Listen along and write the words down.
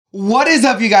What is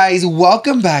up, you guys?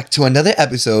 Welcome back to another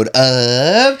episode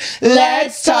of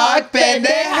Let's Talk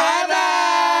Pendejadas!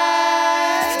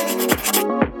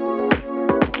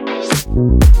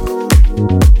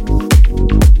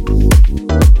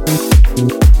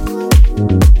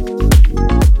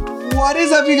 What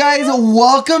is up, you guys?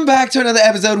 Welcome back to another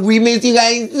episode. We miss you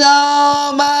guys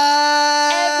so much!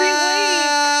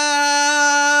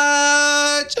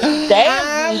 Every week!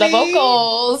 Damn, the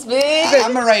vocals, bitch.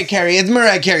 I'm Mariah Carey. It's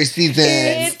Mariah Carey season.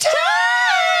 It's time!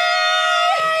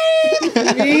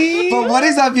 But what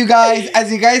is up, you guys?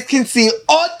 As you guys can see,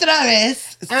 otra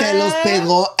vez se los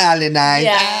pegó Alannized.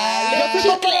 Yeah.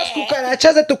 Como las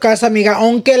cucarachas de tu casa, amiga.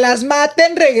 Aunque las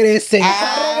maten, regresen.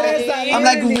 I'm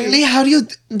like, really? How do you...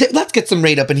 Let's get some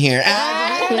raid up in here.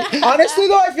 Honestly,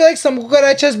 though, I feel like some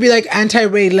cucarachas be like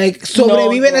anti-raid. Like,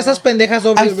 sobreviven esas pendejas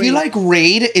over I feel like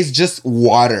raid is just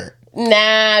water.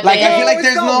 Nah, Like, bitch. I feel like it's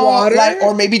there's not no... water. Like,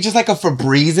 or maybe just like a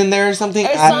Febreze in there or something. Or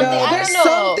I don't something. know. I There's don't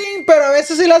know. something, pero a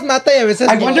veces sí las mata y a veces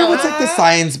I no. wonder what's like the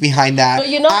science behind that. But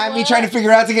you know I'm what? trying to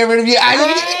figure out to get rid of you.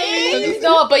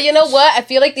 No, but you know what? I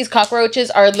feel like these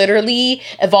cockroaches are literally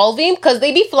evolving because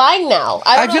they be flying now.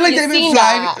 I feel like they've been seen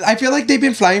flying. that. I feel like they've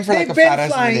been flying for like They've a fat been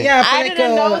ass flying, minute. yeah, for I like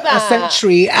didn't know a that.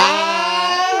 century.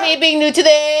 Me being new to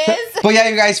this. But yeah,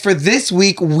 you guys, for this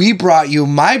week, we brought you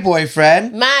my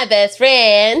boyfriend, My best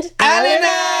friend.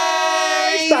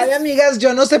 Alannized. Sabe, amigas,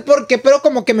 yo no sé por qué, pero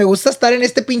como que me gusta estar en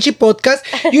este pinche podcast.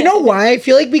 You know why? I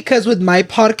feel like because with my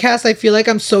podcast, I feel like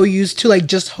I'm so used to like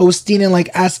just hosting and like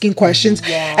asking questions.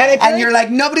 Yeah. And I feel And you're like,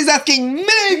 nobody's asking me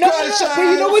questions. But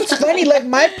you know what's funny? Like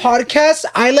my podcast,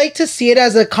 I like to see it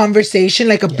as a conversation,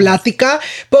 like a plática.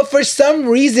 But for some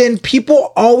reason,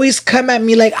 people always come at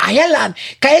me like, "Ay, Alan,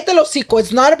 cállate el hocico.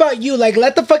 It's not about you. Like,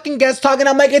 let the fucking guest talk." And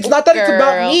I'm like, it's not that it's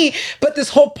about Girl. me, but this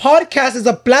whole podcast is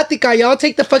a plática. Y'all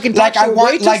take the fucking Like, talk I show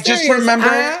want, way too like, just serious. remember,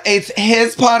 it's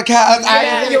his podcast.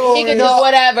 Yeah, he can do No.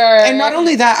 whatever. And not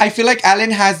only that, I feel like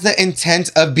Alan has the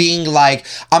intent of being like,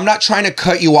 I'm not trying to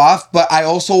cut you off, but I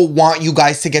also want you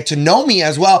guys to get to know me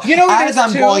as well. You know what it as is,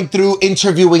 I'm too? going through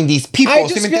interviewing these people. I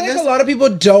just ¿Sí me feel like entiendes? a lot of people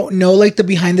don't know like the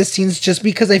behind the scenes just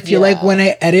because I feel like when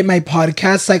I edit my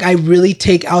podcast, like I really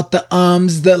take out the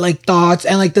the like thoughts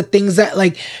and like the things that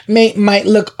like might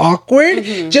look awkward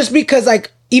just because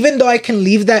like even though I can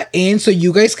leave that in so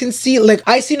you guys can see, like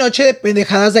I see Noche de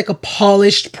Pendejadas like a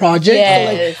polished project. So,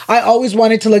 like Yes. I always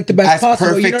want it to look the best As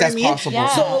possible. You perfect know what as I mean? possible. Yeah.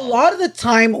 So a lot of the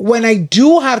time when I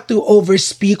do have to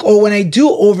overspeak or when I do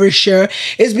overshare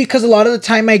is because a lot of the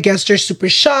time my guests are super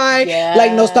shy, Yeah,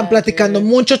 like no están platicando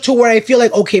mucho, to where I feel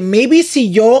like, okay, maybe si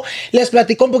yo les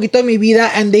platico un poquito de mi vida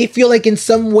and they feel like in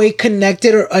some way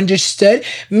connected or understood,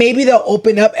 maybe they'll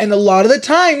open up. And a lot of the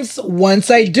times, once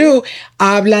I do,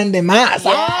 hablan de más.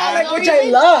 Which I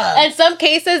love. In some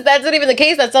cases, that's not even the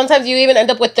case. That sometimes you even end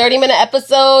up with 30-minute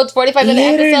episodes, 45-minute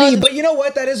Literally, episodes. but you know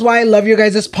what? That is why I love your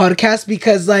guys' podcast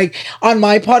because, like, on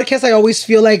my podcast, I always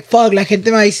feel like, fuck, la gente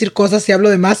me va a decir cosas si hablo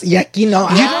de más y aquí no.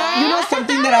 You know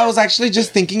something that I was actually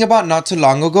just thinking about not too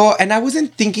long ago, and I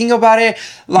wasn't thinking about it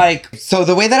like, so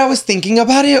the way that I was thinking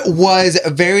about it was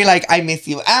very like, I miss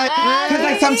you. Because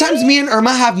like sometimes me and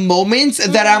Irma have moments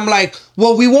that I'm like,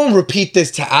 well, we won't repeat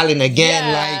this to Alan again.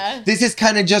 Yeah. Like, this is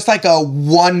kind of just like a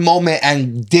one moment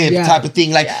and dip Yeah. type of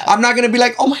thing. Like, Yeah. I'm not going to be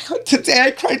like, oh my God, today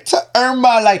I cried to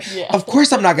Irma. Like, Yeah. of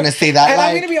course I'm not going to say that. And like,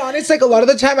 I'm gonna be honest, like a lot of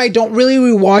the time I don't really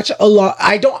rewatch a lot.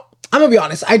 I'm gonna be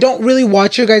honest, I don't really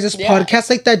watch your guys' podcast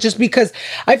like that just because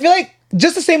I feel like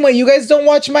just the same way you guys don't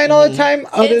watch mine all the time.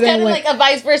 Other It's than kind of when, like a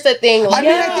vice versa thing. Like, I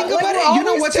mean, I think about it. You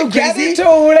know what's so crazy?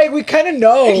 So like we kind of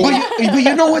know. But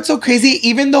you know what's so crazy?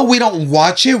 Even though we don't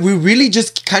watch it, we really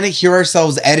just kind of hear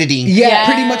ourselves editing. Yeah.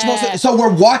 Pretty much most of it. So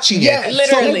we're watching Yeah, it.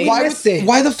 literally. So Miss it.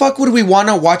 why the fuck would we want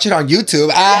to watch it on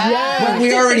YouTube? When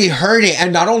we already heard it,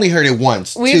 and not only heard it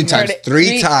once, We've two heard times, it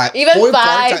three times, even four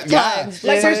five Yeah. times.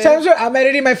 Like there's times where I'm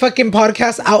editing my fucking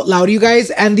podcast out loud, you guys,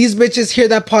 and these bitches hear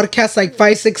that podcast like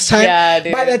 5-6 times. Yeah,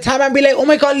 dude. By the time I'm be like, oh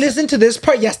my god, listen to this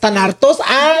part, ya están hartos.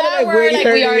 Yeah, we're like,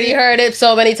 we already heard it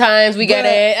so many times. We get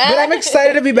it. But I'm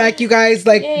excited to be back, you guys.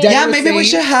 Like, Daniel Yeah, was maybe we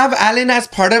saying- should have Alan as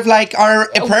part of like our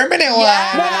permanent one.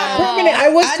 No, not permanent. I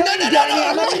was telling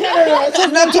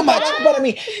Danny, Not too much. But I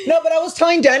mean, no, but I was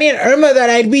telling Danny and Irma that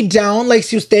I'd be down. Like,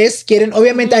 si ustedes quieren,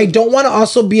 obviamente, I don't want to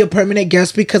also be a permanent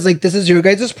guest because like this is your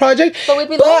guys' project. But we'd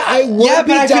be but like- I would Yeah, be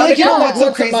but I down. feel like you know to what's so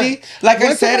once a month. crazy? Like I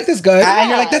Once a said, month is good. and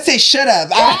you're like, let's say shut up.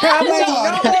 I'm like,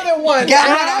 no more than one. Yeah, I'm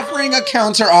not offering a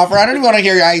counter offer. I don't even want to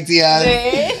hear your idea.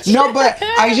 Bitch. No, but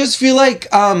I just feel like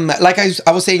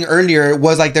I was saying earlier,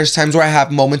 was like there's times where I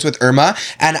have moments with Irma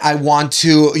and I want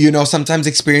to, you know, sometimes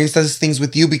experience the those things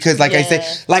with you because, like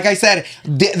I said,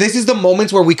 this is the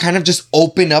moments where we kind of just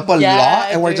open up a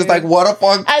lot, and we're just like, what the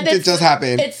fuck did just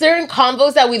happen? It's certain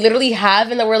convos that we literally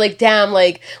have, and that we're like, damn,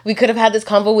 like we could have had this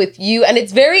convo with you, and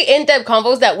it's very in-depth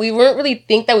convos that we wouldn't really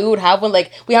think that we would have when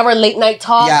like we have our late night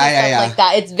talks and stuff like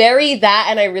that. It's very that,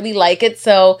 and I really like it.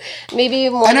 So maybe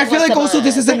more. And I feel like also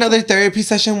this is another therapy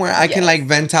session where I can like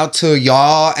vent out to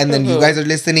y'all, and then you guys are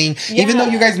listening, even though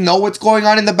you guys know what's going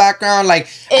on in the background. Like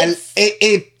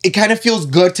it kind of feels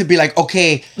good to be like,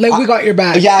 okay, like we got your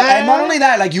back. Yeah, and not only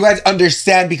that, like you guys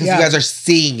understand because you guys are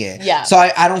seeing it. Yeah. So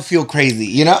I don't feel crazy,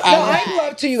 you know? No, I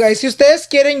love to you guys. Si ustedes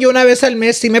quieren, yo una vez al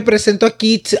mes sí me presento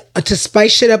aquí to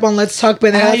spice shit up on Let's Talk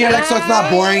Pendejas. You're like, so it's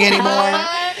not boring anymore.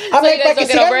 I'm like, para que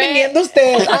sigan viniendo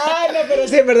ustedes. No, pero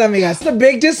sí, es verdad, amigas. The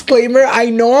big disclaimer, I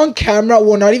know on camera,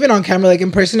 well, not even on camera, like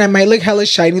in person, I might look hella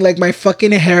shiny, like my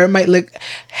fucking hair might look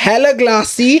hella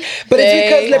glossy, but it's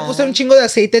because le puse un chingo de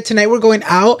aceite. Tonight we're going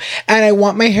out, and I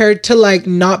want my hair to like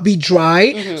not be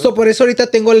dry, so por eso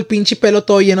ahorita tengo el pinche pelo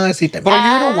todo lleno de aceite. But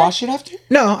are you gonna wash it after?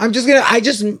 No, I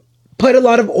just put a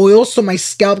lot of oil so my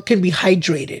scalp can be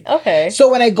hydrated. Okay. So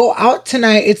when I go out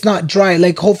tonight, it's not dry.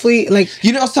 Like hopefully, like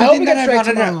something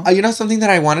that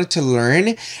I wanted to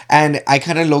learn, and I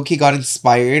kind of low key got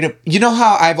inspired. You know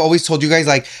how I've always told you guys,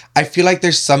 like I feel like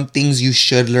there's some things you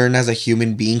should learn as a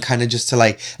human being, kind of just to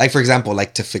like for example,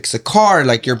 like to fix a car,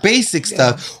 like your basic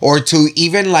stuff, or to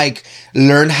even like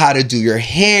learn how to do your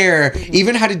hair,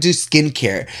 even how to do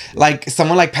skincare. Like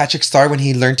someone like Patrick Star, when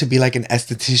he learned to be like an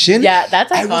esthetician. Yeah,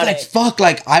 that's iconic. I was like, fuck,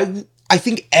 like I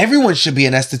think everyone should be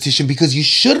an esthetician because you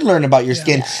should learn about your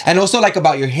skin and also like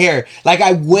about your hair. Like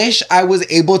I wish I was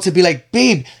able to be like,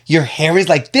 babe, your hair is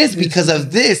like this because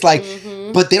of this. Like,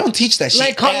 but they don't teach that shit.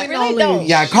 Like common knowledge.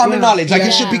 Yeah, common knowledge. Like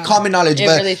it should be common knowledge.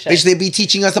 But really they should be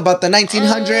teaching us about the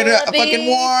 1900 fucking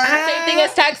war. Same thing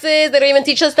as taxes. They don't even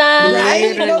teach us that.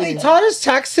 Right? No, they taught us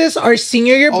taxes our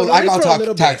senior year. Oh, I got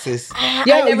taught taxes.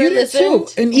 Yeah, you did too.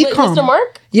 In econ. Mr.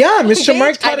 Mark? Yeah, Mr.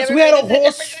 Mark taught us. We had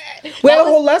a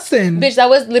whole lesson. Bitch, that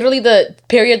was literally the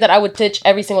period that I would teach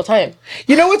every single time.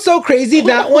 You know what's so crazy?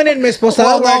 That one in Miss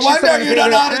Posada. Well, no wonder you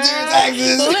don't know how to do your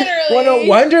taxes. Literally. Well, no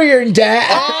wonder you're in debt.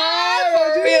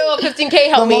 For real, 15K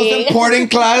help me. The most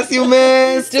important class you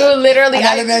missed. Dude, literally. And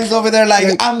Alannized over there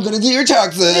like, I'm gonna do your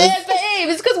taxes. Yeah, babe.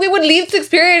 It's because we would leave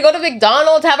 6th period, go to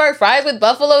McDonald's, have our fries with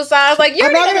buffalo sauce. Like,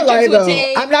 you're not gonna lie though.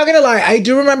 I'm not gonna lie. I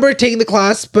do remember taking the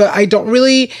class, but I don't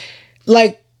really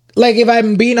like if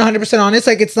I'm being 100% honest,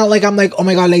 like it's not like I'm like, oh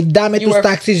my god, like dame tus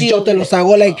taxis, yo te los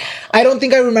hago. Like I don't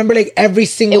think I remember like every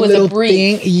single little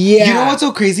thing. Yeah. You know what's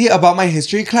so crazy about my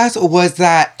history class was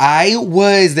that I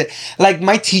was like,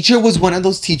 my teacher was one of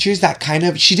those teachers that kind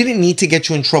of, she didn't need to get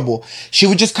you in trouble. She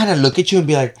would just kind of look at you and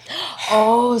be like,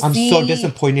 I'm so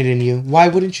disappointed in you. Why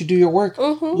wouldn't you do your work?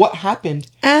 What happened?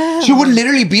 She would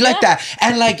literally be like that.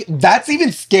 And like, that's even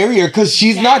scarier because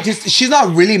she's not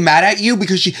really mad at you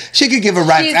because she could give a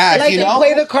rat's ass, like, you know?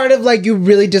 Play the card of like, you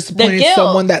really disappointed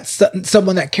someone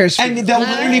that cares for you. And they'll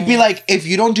literally be like, if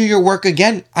you don't do your work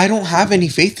again, I don't have any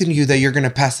faith in you that you're going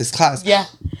to pass this class. Yeah.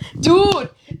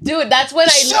 Dude, that's when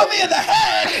Show me in the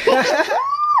head!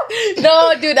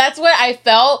 No, dude, that's what I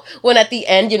felt when at the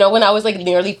end, you know, when I was like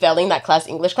nearly failing that class,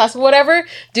 English class or whatever.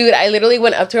 Dude, I literally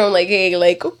went up to her and like, hey,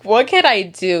 like, what can I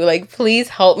do? Like, please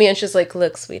help me. And she's like,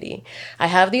 look, sweetie, I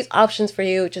have these options for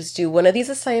you. Just do one of these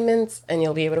assignments and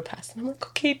you'll be able to pass. And I'm like,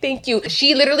 okay, thank you.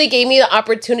 She literally gave me the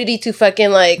opportunity to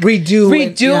fucking like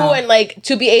redo and like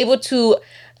to be able to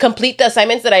complete the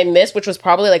assignments that I missed, which was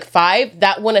probably like 5.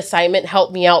 That one assignment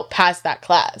helped me out past that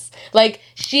class. Like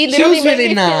she literally was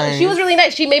really nice. She was really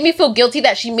nice. She made me feel guilty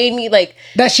that she made me like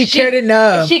that she cared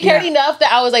enough. She cared enough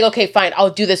that I was like, okay, fine,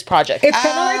 I'll do this project. It's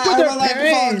kind of like with her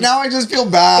parents. Like, now I just feel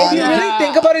bad. If you really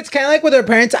think about it, it's kind of like with her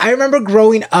parents. I remember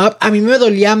growing up, a mí me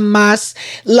dolía más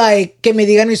like que me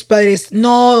digan mis padres,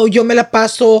 no, yo me la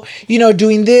paso, you know,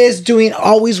 doing this,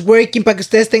 always working para que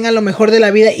ustedes tengan lo mejor de la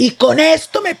vida y con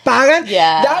esto me pagan.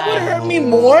 Yeah. That would hurt me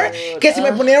more que si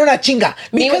me ponieran una chinga.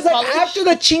 Because like after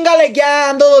the chinga, like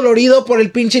ya ando dolorido por el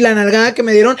pinche y la nalgada que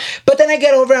me dieron. But then I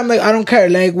get over it, I'm like, I don't care.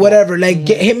 Like, whatever. Like,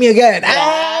 hit me again.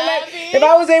 Like, if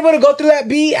I was able to go through that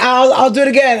beat, I'll do it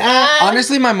again.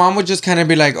 Honestly, my mom would just kind of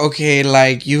be like, okay,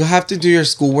 like, you have to do your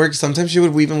schoolwork. Sometimes she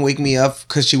would even wake me up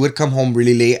because she would come home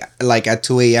really late, like at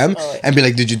 2 a.m. And be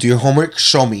like, did you do your homework?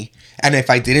 Show me. And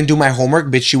if I didn't do my homework,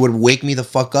 bitch, she would wake me the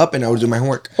fuck up and I would do my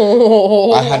homework.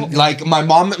 I had, like, my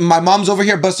mom's over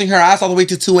here busting her ass all the way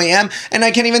to 2 a.m. and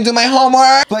I can't even do my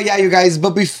homework. But yeah, you guys,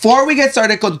 but before we get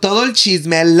started con todo el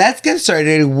chisme, let's get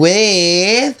started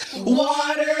with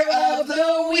Water of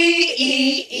the Week.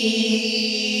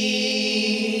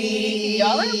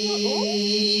 Y'all are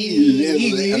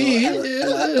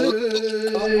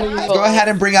Go ahead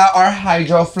and bring out our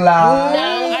Hydro Flask.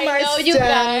 Now, I know you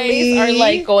guys are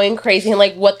like going crazy and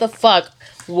like, what the fuck?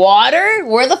 Water?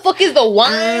 Where the fuck is the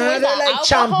wine? Where's the like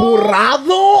alcohol?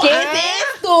 champurrado. ¿Qué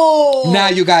es esto? Now,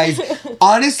 you guys,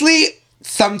 honestly,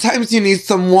 sometimes you need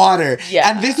some water. Yeah.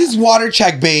 And this is water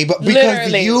check, babe.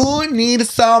 Because Literally. you need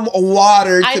some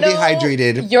water I to be know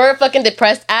hydrated. Your fucking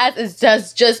depressed ass is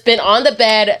just been on the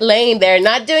bed, laying there,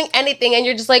 not doing anything, and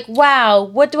you're just like, wow,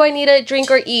 what do I need to drink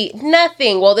or eat?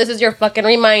 Nothing. Well, this is your fucking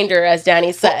reminder, as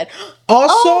Danny said.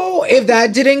 Also, if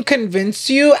that didn't convince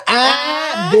you,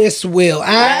 this will.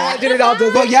 Did it all.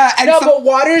 But yeah, and but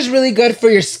water is really good for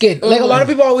your skin. Like a lot of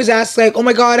people always ask, like, oh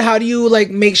my god, how do you like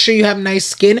make sure you have nice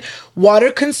skin? Water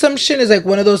consumption is like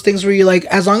one of those things where you like,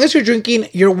 as long as you're drinking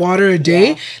your water a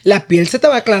day, la piel se te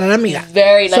va a aclarar, amiga.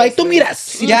 Very nice. So ahí tú miras.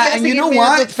 Si yeah, tú and quieres you know seguir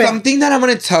what? mirando, fe. Something that I'm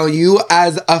going to tell you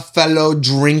as a fellow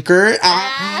drinker.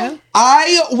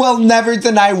 I will never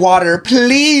deny water.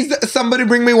 Please, somebody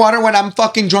bring me water when I'm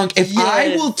fucking drunk. If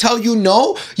I will tell you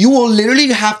no, you will literally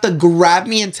have to grab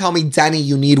me and tell me, Danny,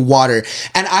 you need water.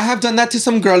 And I have done that to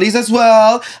some girlies as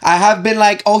well. I have been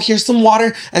like, oh, here's some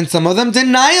water. And some of them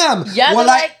deny them. Yeah, well,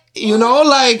 like, you know,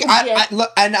 like, Yeah. I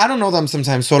look, and I don't know them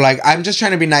sometimes. So, like, I'm just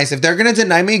trying to be nice. If they're going to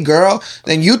deny me, girl,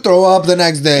 then you throw up the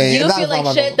next day. You That's feel not like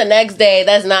my shit problem. the next day.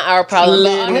 That's not our problem.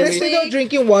 But Honestly, though,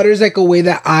 drinking water is like a way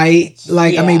that I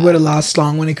like. I'm Yeah. able to last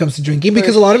long when it comes to drinking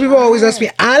because a lot of people always ask me,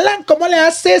 Alan, ¿cómo le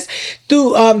haces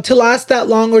to last that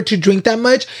long or to drink that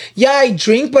much? Yeah, I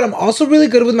drink, but I'm also really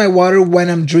good with my water when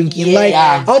I'm drinking. Yeah. Like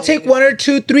Yeah. I'll take 1 or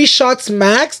 2, 3 shots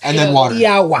max, And then water. y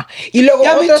agua. Y luego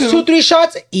Yeah, me otros too. 2, 3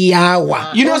 shots y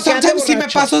agua. You know, Porque ando sometimes sí me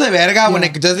borracho. paso de verga when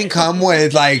it doesn't come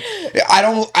with like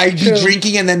I be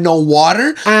drinking and then no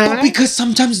water. But because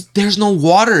sometimes there's no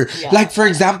water. Like for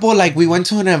example, like we went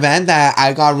to an event that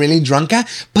I got really drunk at,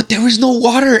 but there was no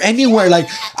water anywhere. Like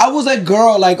I was like,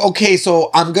 girl, like okay, so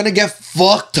I'm gonna get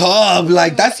fucked up.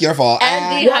 Like that's your fault.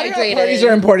 And dehydrated. Parties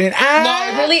are important. No,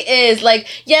 it really is. Like,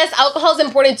 yes, alcohol is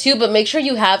important too, but make sure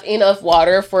you have enough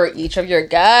water for each of your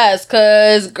guests.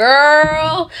 Cause,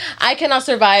 girl, I cannot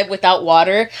survive without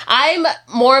water. I'm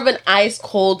more of an ice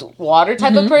cold water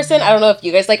type of person. I don't know if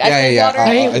you guys like ice cold water.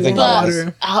 I think But,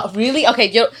 water. really?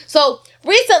 Okay, so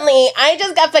recently I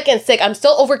just got fucking sick. I'm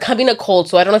still overcoming a cold,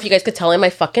 so I don't know if you guys could tell in my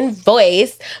fucking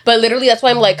voice, but literally that's why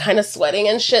I'm like kind of sweating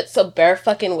and shit, so bear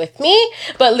fucking with me.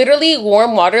 But literally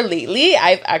warm water lately,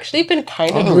 I've actually been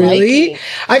kind of Really? liking.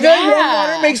 I feel like warm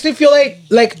water makes me feel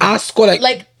like asco.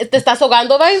 Like, te estás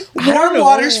ahogando, vibe? Warm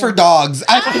water's for dogs.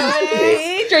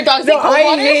 Your dog's No, in cold I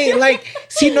water? hate like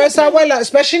si no es agua,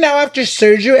 especially now after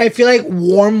surgery. I feel like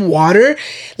warm water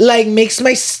like makes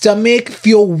my stomach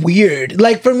feel weird.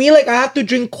 Like for me, like I have to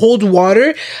drink cold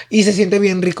water. Y se siente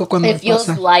bien rico cuando It feels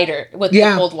pasa. lighter with the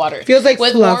cold water. Feels like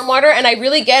with fluff. warm water, and I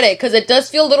really get it because it does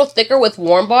feel a little thicker with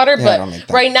warm water. I don't But like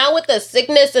that. right now with the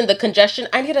sickness and the congestion,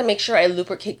 I need to make sure I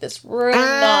lubricate this real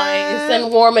nice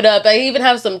and warm it up. I even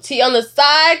have some tea on the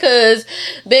side because,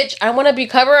 bitch, I want to be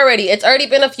covered already. It's already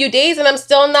been a few days and I'm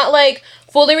still not like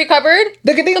fully recovered.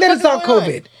 The good thing that it's not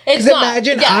COVID. It's Because not.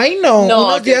 imagine, Yeah. I know, No,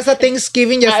 unos días a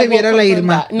Thanksgiving ya I se will viera la confirm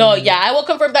Irma. that. No, yeah, I will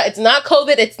confirm that. It's not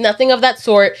COVID. It's nothing of that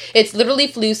sort. It's literally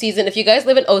flu season. If you guys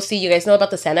live in OC, you guys know about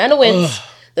the Santa Ana winds.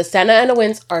 The Santa Ana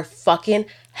winds are fucking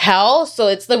hell. So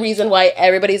it's the reason why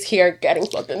everybody's here getting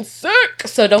fucking sick.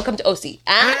 So don't come to OC.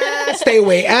 Stay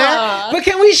away. But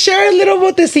can we share a little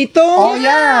botecito? Oh,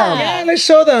 yeah. Yeah, let's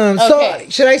show them. Okay. So,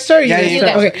 should I start? or Yeah, guys you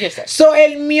start? go. Okay. You start. So,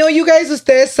 el mío, you guys,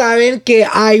 ustedes saben que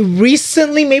I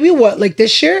recently, maybe what, like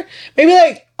this year? Maybe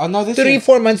like Oh, no, this 3, year.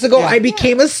 4 months ago, Yeah. I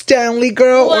became a Stanley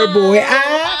girl or boy.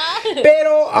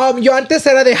 Pero yo antes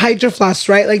era de Hydro Flask,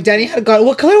 right? Like Danny had got,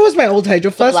 what color was my old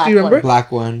Hydro Flask? black Do you remember? one.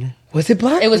 Black one. Was it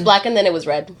black? It was black and then it was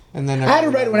red. And then I had a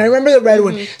red one. I remember the red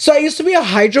Mm-hmm. one. So I used to be a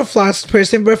Hydro Flask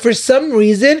person, but for some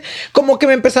reason, como que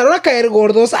me empezaron a caer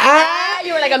gordos.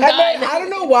 You were like, I'm And then, done. I don't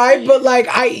know why, but like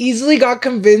I easily got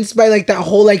convinced by like that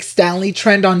whole like Stanley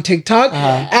trend on TikTok.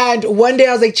 And one day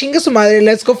I was like, chinga su madre,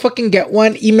 let's go fucking get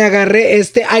one. Y me agarré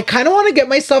este. I kind of want to get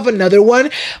myself another one,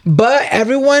 but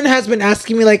everyone has been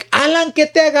asking me like, Alan,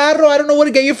 ¿qué te agarro? I don't know what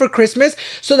to get you for Christmas.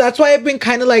 So that's why I've been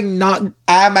kind of like not.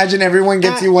 I imagine everyone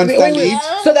gets you one Wait, Stanley wait. each.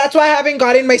 So that's why I haven't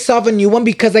gotten myself a new one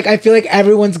because like I feel like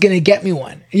everyone's gonna get me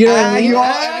one. You know what I mean?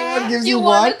 Everyone gives you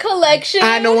want one. a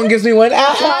collection? No one gives me one.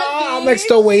 I'm like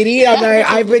still waiting.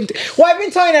 I've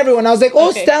been telling everyone. I was like,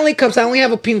 Okay. Stanley cups. I only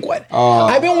have a pink one. Oh.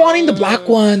 I've been wanting the black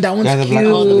one. That one's Yeah, the cute,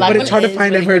 black one. The black but it's one hard to is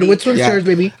find. really I've heard. pretty. Which one's Yeah. yours,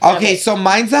 baby? Okay, so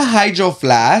mine's a Hydro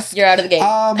Flask. You're out of the game.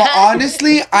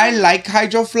 Honestly, I like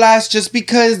Hydro Flask just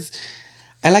because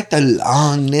I like the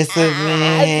longness of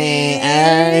it.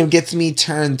 And it gets me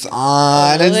turned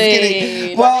on. I'm just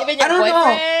kidding. Well, I don't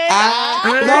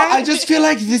know. No, I just feel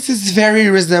like this is very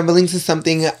resembling to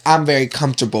something I'm very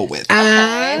comfortable with.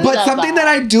 But something that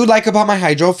I do like about my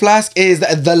hydro flask is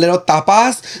the little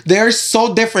tapas. They're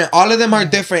so different. All of them are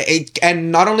different.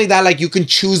 And not only that, like you can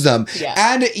choose them. Yeah.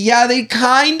 And yeah, they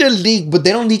kind of leak, but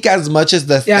they don't leak as much as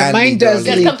the Stanley. Mine does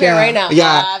leak. Let's compare right now.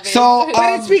 Yeah. So,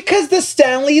 but it's because the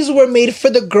Stanleys were made for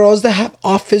the girls that have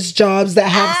office jobs, that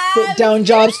have sit-down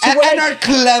jobs, and are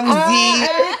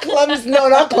clumsy. No,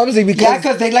 not clumsy.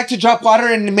 Because they like to drop water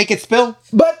and make it spill.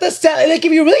 But the Stanley, like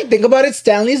if you really think about it,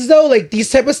 Stanleys though, like these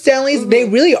type of Stanleys, they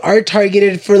really are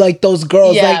targeted for like those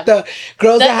girls, like the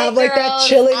girls that have like that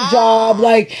chilling job.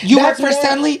 Like you work for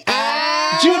Stanley?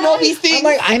 Do you know these things? I'm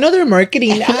like, I know their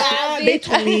marketing. They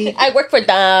told me. I work for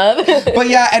them. But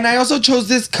yeah, and I also chose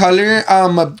this color.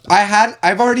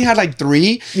 I've already had like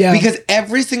 3. Yeah. Because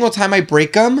every single time I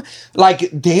break them, like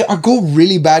they go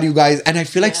really bad, you guys. And I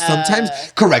feel like sometimes,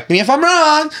 correct me if I'm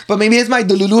wrong, but maybe it's my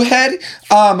Delulu head.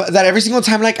 That every single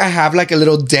time like I have like a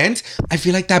little dent, I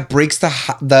feel like that breaks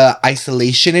the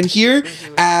isolation in here,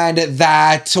 and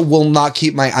that will not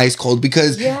keep my ice cold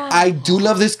because I do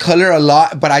love this color a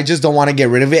lot, but I just don't want to get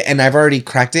rid of it, and I've already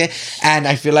cracked it, and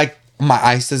I feel like my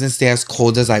ice doesn't stay as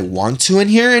cold as I want to in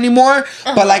here anymore.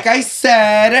 But like I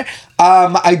said,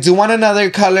 I do want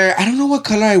another color. I don't know what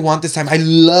color I want this time. I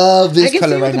love this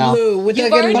color right now.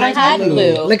 You've already had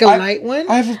blue. Like a light one?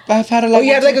 I've had a light one. Oh,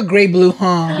 you had like a gray blue,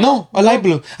 huh? No, a light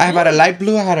blue. I have had a light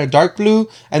blue, I had a dark blue,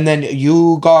 and then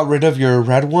you got rid of your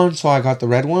red one, so I got the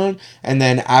red one. And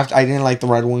then after I didn't like the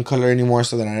red one color anymore,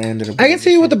 so then I ended up. I can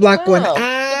see you with the black one.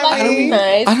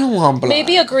 Nice. I don't want black.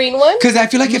 Maybe a green one. Because I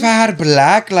feel like if I had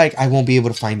black, like I won't be able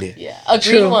to find it. Yeah, a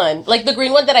green one, like the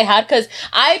green one that I had. Because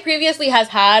I previously has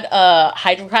had a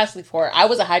hydro flask before. I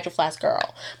was a hydro flask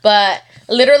girl, but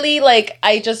literally, like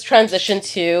I just transitioned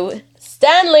to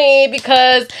Stanley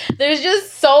because there's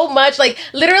just so much. Like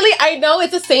literally, I know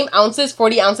it's the same ounces,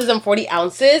 40 ounces and 40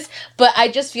 ounces, but I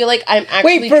just feel like I'm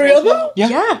actually. Wait, for real though?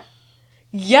 Yeah.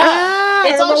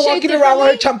 It's all walking around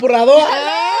with her champurrado.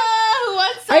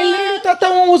 I literally thought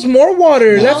that one was more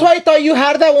water. No. That's why I thought you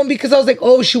had that one because I was like,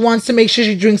 oh, she wants to make sure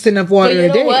she drinks enough water a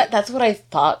day. You know what? That's what I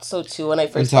thought so too when I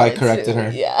first. Until I corrected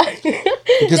her. Yeah.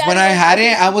 Because when I had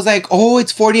it, I was like, oh,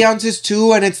 it's 40 ounces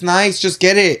too, and it's nice. Just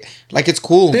get it. Like it's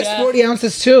cool. This 40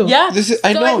 ounces too. Yeah.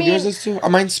 I know yours is too.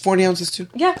 Mine's 40 ounces too.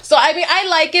 Yeah. So I mean, I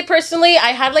like it personally. I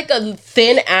had like a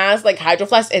thin ass like hydro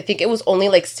flask. I think it was only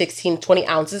like 16, 20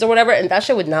 ounces or whatever, and that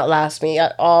shit would not last me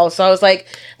at all. So I was like,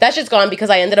 that shit's gone because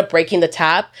I ended up breaking the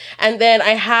tap. And then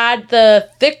I had the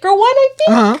thicker one, I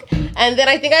think. And then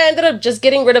I think I ended up just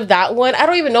getting rid of that one. I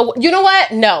don't even know. You know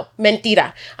what? No.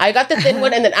 Mentira. I got the thin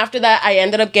one, and then after that, I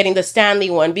ended up getting the Stanley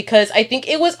one because I think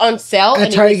it was on sale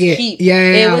at Target. It was cheap.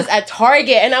 It was at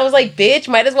Target, and I was like, bitch,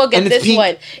 might as well get this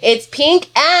one. It's pink,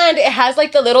 and it has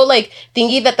like the little like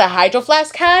thingy that the hydro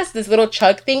flask has, this little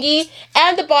chug thingy,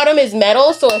 and the bottom is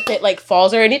metal, so if it like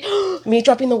falls or anything, me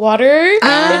dropping the water, it's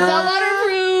not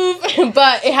waterproof.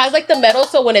 But it has like the metal,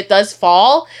 so when it does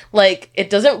fall, like it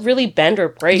doesn't really bend or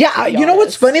break. Yeah, you know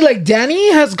what's funny? Like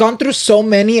Danny has gone through so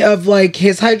many of like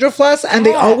his hydro flasks, and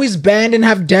they always bend and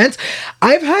have dents.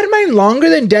 I've had mine longer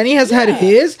than Danny has had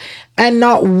his, and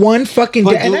not one fucking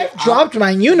dent. And I've dropped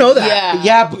mine. You know that.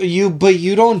 Yeah, but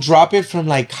you don't drop it from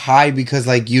like high because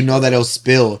like you know that it'll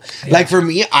spill. Yeah. Like for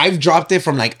me, I've dropped it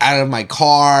from like out of my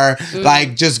car,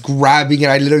 like just grabbing it.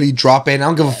 I literally drop it, and I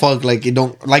don't give a fuck. Like it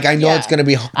don't. Like I know it's gonna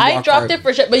be. I dropped it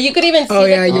for sure, but you could even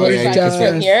see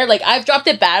from here. Like I've dropped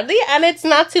it badly, and it's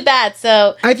not too bad.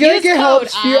 So I feel like it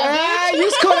helps you.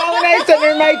 Use code Alannized and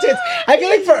earn my tits. I feel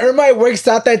like for Irma, it works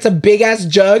out that it's a big ass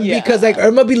jug because like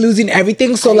Irma be losing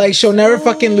everything. So like she'll never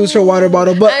fucking lose her water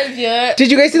bottle. But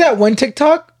did you guys see that one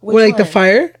TikTok where like the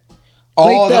fire? Oh,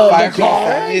 like the fire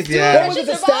car. Yeah. Was it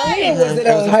the Stanley or was it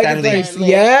a Stanley?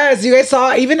 Yes, you guys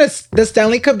saw even the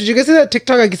Stanley Cup. Did you guys see that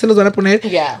TikTok? Aquí se los van a poner.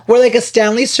 Yeah. Where like a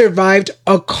Stanley survived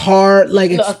a car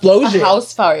like explosion. A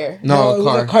house fire. No, it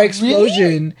was a car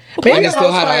explosion. Really? Maybe it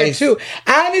still had ice too.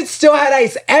 And it still had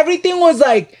ice. Everything was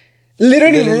like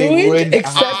literally ruined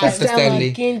except the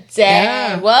Stanley.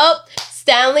 Damn. Well,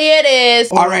 Stanley it is.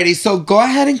 Alrighty, so go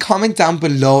ahead and comment down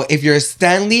below if you're a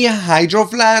Stanley Hydro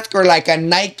Flask or like a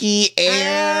Nike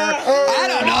Air. I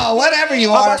don't know, whatever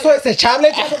you are. Let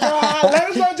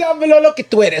us know down below lo que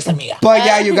tú eres, amiga. But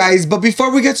yeah, you guys, but before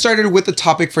we get started with the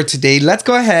topic for today, let's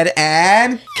go ahead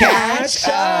and catch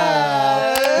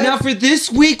up. Now for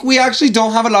this week, we actually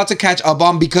don't have a lot to catch up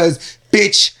on because,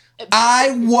 bitch,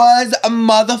 I was a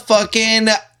motherfucking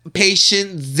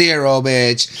patient zero,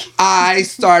 bitch. I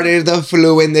started the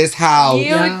flu in this house.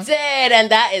 You did, and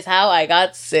that is how I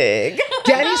got sick.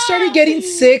 Danny started getting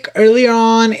sick earlier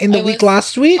on in the week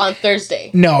last week. On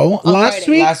Thursday. No, last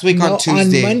Friday. week. Last week on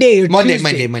Tuesday. On Monday or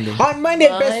Monday. On Monday.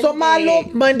 Empezó malo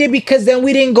Monday because then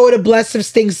we didn't go to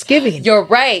Blessed's Thanksgiving. You're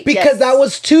right. Because that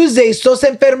was Tuesday. So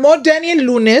se enfermó Danny el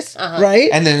lunes, right?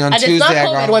 And then on Tuesday, it's not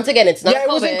COVID. Once again, it's not COVID. It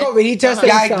wasn't COVID. He tested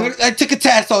himself. I took a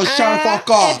test, so shut the fuck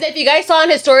off. If you guys saw on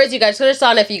his stories, you guys could have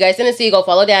saw. If you guys didn't see, go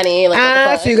follow Danny.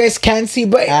 Like, so you guys can see,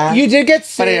 but you did get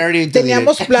sick. But I already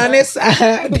Teníamos planes.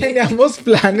 Teníamos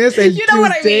planes. You know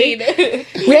what I mean.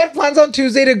 We had plans on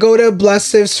Tuesday to go to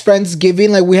Blessed's Friendsgiving.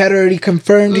 Like we had already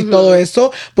confirmed y todo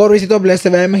eso. Pobrecito Blessed,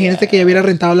 imagínate que ya hubiera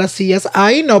rentado las sillas.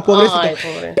 Ay, no,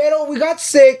 pobrecito. Pero we got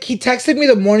sick. He texted me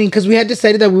the morning because we had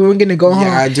decided that we weren't gonna go home.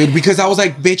 Yeah, dude, because I was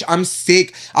like, bitch, I'm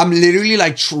sick. I'm literally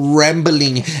like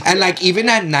trembling. And like even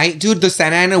at night, dude, the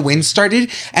Santa Ana wind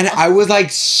started and I was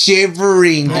like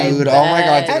shivering, dude. Oh my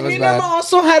god, dude, it And was we bad.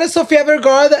 also had a Sofia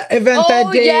Vergara event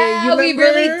that day. Yeah, we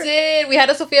really did. We had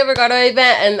a Sofia Vergara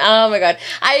event, and oh my god,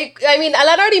 I mean,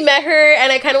 Alana already met her,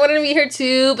 and I kind of wanted to meet her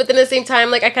too, but then at the same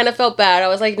time, like I kind of felt bad. I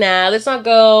was like, nah, let's not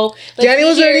go. Let's Danny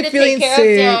was already feeling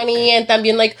sick. Danny, and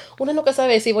también like uno nunca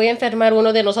sabe si voy a enfermar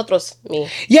uno de nosotros. Me.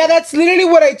 Yeah, that's literally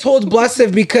what I told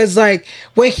Blessed because like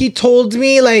when he told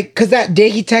me like because that day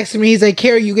he texted me, he's like,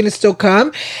 "Hey, are you gonna still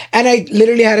come?" And I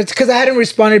literally had it because I hadn't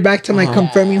responded back to him like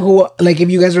confirming who like if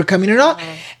you guys were coming or not.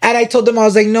 And I told them I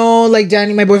was like, no, like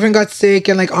Danny, my boyfriend got sick,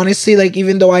 and like honestly, like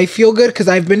even though I feel good because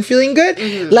I've been feeling good,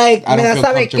 like me da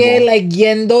sabe que like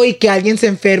yendo y que alguien se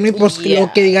enferme y pues lo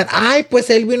que digan, ay, pues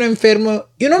él vino enfermo.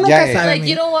 You know, nunca sabe. Like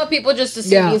you don't want people just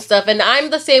assuming stuff, and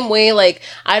I'm the same way. Like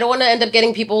I don't want to end up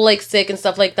getting people like sick and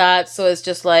stuff like that. So it's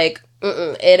just like.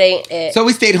 It ain't it. So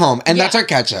we stayed home, and that's our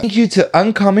catch up. Thank you to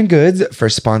Uncommon Goods for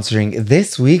sponsoring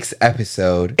this week's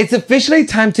episode. It's officially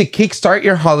time to kickstart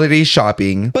your holiday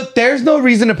shopping, but there's no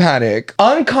reason to panic.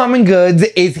 Uncommon Goods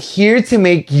is here to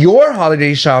make your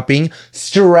holiday shopping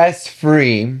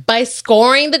stress-free. By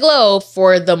scoring the globe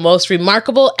for the most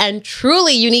remarkable and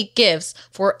truly unique gifts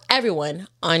for everyone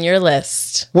on your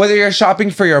list. Whether you're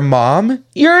shopping for your mom,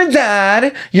 your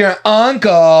dad, your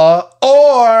uncle,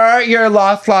 or your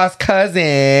lost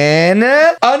cousin,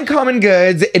 Uncommon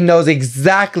Goods knows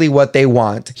exactly what they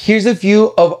want. Here's a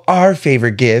few of our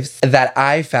favorite gifts that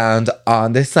I found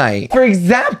on the site. For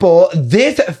example,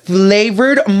 this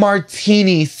flavored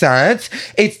martini set.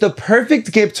 It's the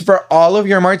perfect gift for all of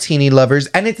your martini lovers,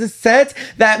 and it's a set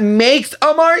that makes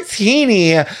a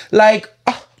martini. Like,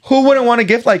 who wouldn't want a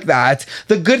gift like that?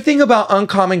 The good thing about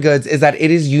Uncommon Goods is that it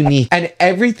is unique and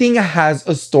everything has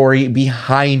a story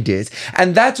behind it.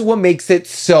 And that's what makes it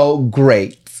so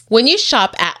great. When you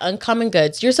shop at Uncommon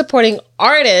Goods, you're supporting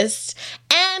artists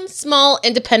and small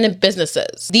independent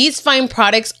businesses. These fine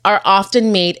products are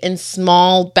often made in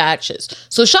small batches.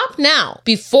 So shop now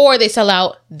before they sell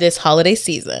out this holiday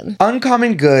season.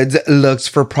 Uncommon Goods looks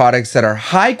for products that are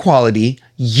high quality,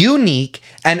 unique,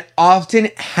 and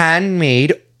often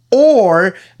handmade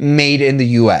or made in the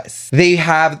US. They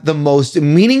have the most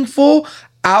meaningful,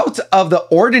 out of the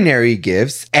ordinary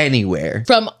gifts anywhere.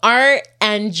 From art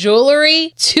and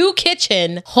jewelry to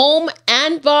kitchen, home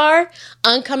and bar,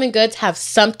 Uncommon Goods have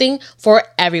something for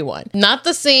everyone. Not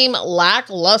the same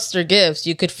lackluster gifts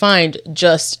you could find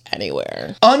just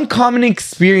anywhere. Uncommon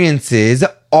experiences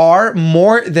are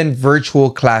more than virtual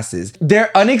classes.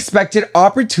 They're unexpected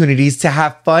opportunities to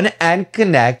have fun and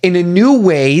connect in new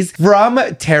ways, from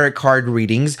tarot card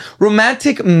readings,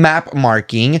 romantic map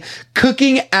marking,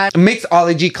 cooking and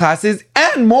mixology classes,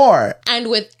 and more. And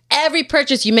with every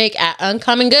purchase you make at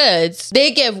Uncommon Goods,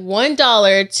 they give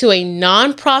 $1 to a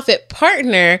nonprofit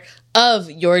partner of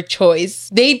your choice.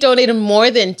 They donated more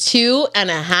than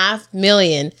 $2.5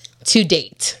 million to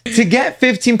date. To get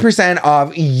 15%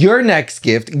 off your next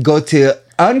gift, go to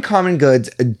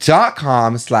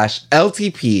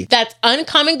uncommongoods.com/LTP. That's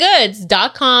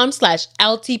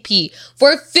uncommongoods.com/LTP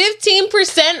for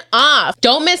 15% off.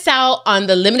 Don't miss out on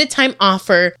the limited time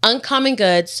offer. Uncommon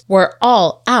Goods, we're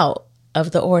all out of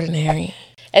the ordinary.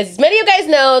 As many of you guys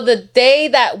know, the day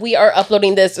that we are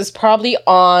uploading this is probably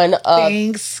on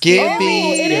Thanksgiving.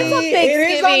 Oh, it is on Thanksgiving. It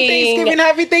is on Thanksgiving.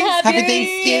 Happy Thanksgiving. Happy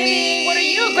Thanksgiving. What are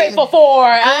you grateful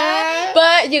for?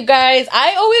 But not, you guys.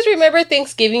 I always remember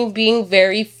Thanksgiving being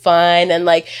very fun and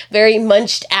like very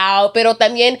munched out, pero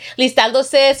también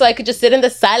listándose so I could just sit in the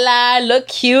sala, look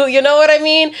cute, you know what I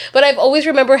mean? But I've always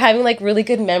remember having like really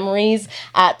good memories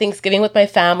at Thanksgiving with my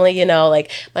family, you know,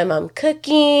 like my mom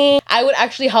cooking. I would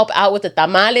actually help out with the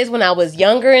tamales when I was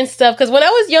younger and stuff, because when I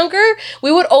was younger,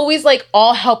 we would always like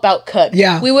all help out cook.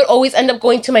 Yeah. We would always end up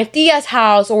going to my tia's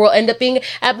house, or we'll end up being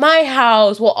at my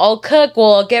house. We'll all cook, we'll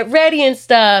all get ready and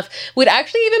stuff. We'd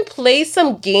actually even play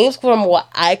some games from what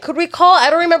I could recall. I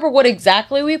don't remember what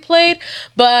exactly we played,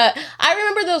 but I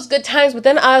remember those good times. But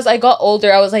then as I got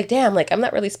older, I was like, damn, like I'm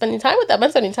not really spending time with them. I'm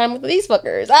spending time with these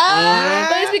fuckers.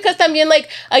 But it's because también, like,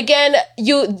 again,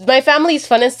 my family's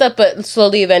fun and stuff, but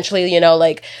slowly, eventually, you know,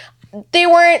 like, they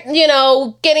weren't, you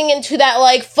know, getting into that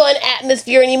like fun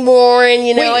atmosphere anymore. And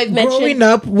you know, I've mentioned growing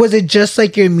up, was it just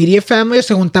like your immediate family, or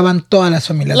se juntaban todas las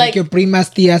familias, like your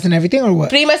primas, tias, and everything, or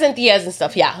what? Primas and tias and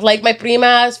stuff, yeah. Like my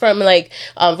primas from like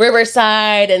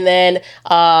Riverside, and then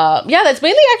yeah, that's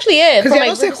mainly actually it. Because ya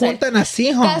no se juntan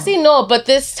así, huh? Casi no, but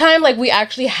this time like we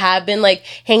actually have been like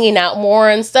hanging out more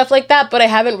and stuff like that. But I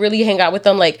haven't really hung out with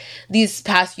them like these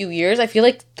past few years. I feel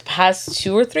like the past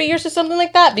 2 or 3 years or something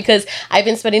like that, because I've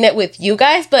been spending it with you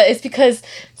guys. But it's because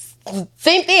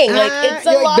same thing, like it's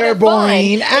a lot of fun.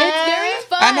 It's very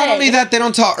fun. And not only that, they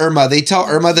don't tell Irma. They tell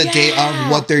Irma the day of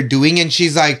what they're doing, and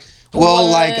she's like, well,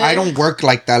 like, I don't work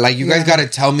like that. Like, you guys got to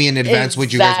tell me in advance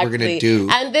what you guys were going to do.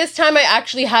 And this time I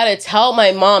actually had to tell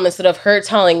my mom instead of her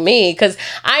telling me, because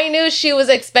I knew she was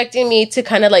expecting me to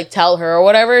kind of like tell her or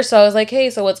whatever. So I was like, hey,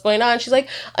 so what's going on? She's like,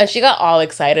 and she got all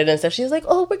excited and stuff. She's like,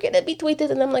 oh, we're going to be tweeted.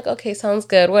 And I'm like, okay, sounds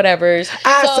good, whatever.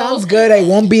 Sounds good. I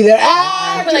won't be there.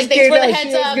 But like, thanks for the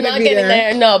heads up, not getting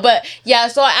there. No, but yeah,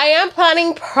 so I am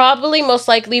planning probably most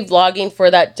likely vlogging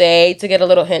for that day to get a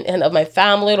little hint of my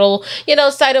fam, little, you know,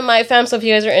 side of my fam. So if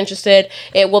you guys are interested,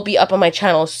 it will be up on my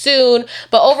channel soon.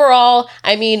 But overall,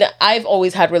 I mean, I've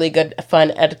always had really good fun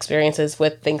experiences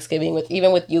with Thanksgiving, with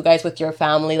even with you guys, with your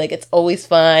family. Like, it's always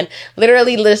fun.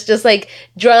 Literally, let's just like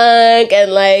drunk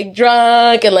and like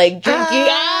drinking.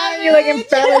 You're like in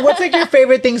family. What's like your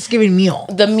favorite Thanksgiving meal?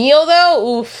 The meal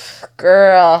though, oof,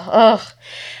 girl. Ugh.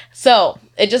 So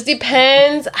it just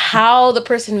depends how the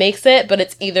person makes it, but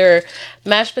it's either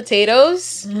mashed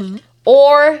potatoes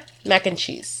or mac and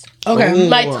cheese. Okay.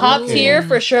 My top tier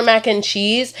for sure, mac and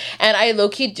cheese. And I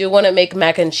low-key do want to make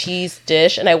mac and cheese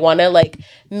dish, and I want to like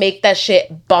make that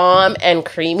shit bomb and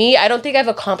creamy. I don't think I've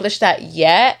accomplished that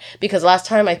yet, because last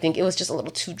time I think it was just a little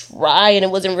too dry and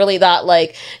it wasn't really that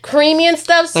like creamy and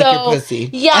stuff. So like your pussy.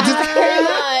 Yeah, very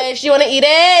much. You want to eat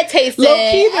it? Taste it.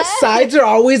 Low-key, the sides are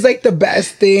always like the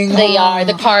best thing. They are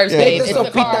the carbs, babe. Like It's the the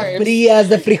sopitas carbs. frias,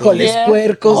 the frijoles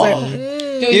puercos. Like,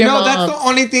 Dude, You your know, that's mom. the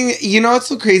only thing. You know, it's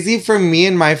so crazy for me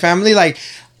and my family. Like,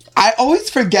 I always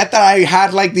forget that I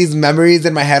had like these memories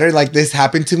in my head, or like this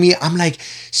happened to me. I'm like,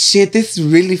 shit, this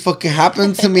really fucking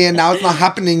happened to me, and now it's not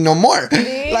happening no more.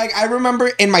 Like, I remember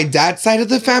in my dad's side of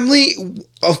the family,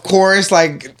 of course,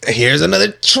 like, here's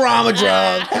another trauma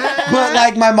drug. But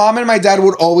like, my mom and my dad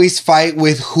would always fight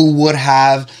with who would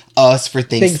have us for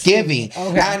Thanksgiving.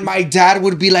 Okay. And my dad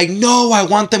would be like, no, I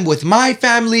want them with my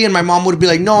family. And my mom would be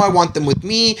like, no, I want them with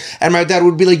me. And my dad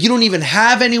would be like, you don't even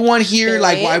have anyone here.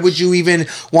 Like, why would you even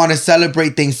want to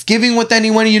celebrate Thanksgiving with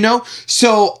anyone, you know?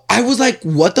 So I was like,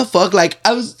 what the fuck? Like,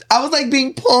 I was like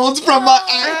being pulled from my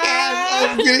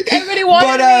hands. Everybody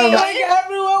wanted me. like,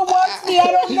 everyone wants me.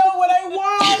 I don't know what I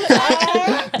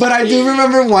want. But I do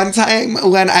remember one time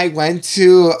when I went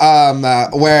to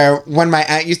when my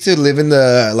aunt used to live in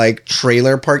the like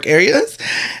trailer park areas,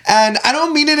 and I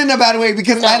don't mean it in a bad way,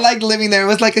 because I like living there. It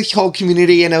was like a whole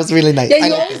community, and it was really nice. Yeah,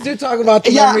 you always do talk about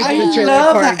the Yeah, memories I of the trailer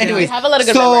love park. that. Anyways, We have a lot of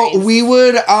good so memories. we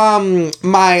would,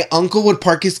 my uncle would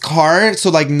park his car so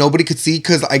like nobody could see,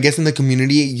 because I guess in the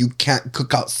community you can't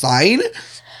cook outside.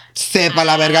 Sepa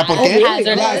la verga por qué.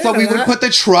 Yeah, so we would put the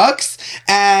trucks,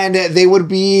 and they would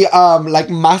be like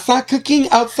masa cooking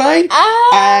outside,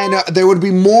 and there would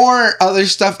be more other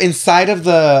stuff inside of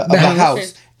the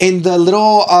house. In the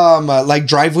little like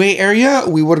driveway area,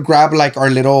 we would grab like our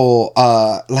little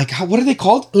like what are they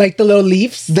called? Like the little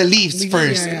leaves? The leaves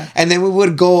first. Yeah. And then we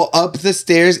would go up the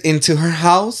stairs into her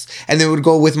house, and then we would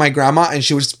go with my grandma, and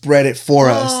she would spread it for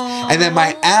us. And then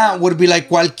my aunt would be like,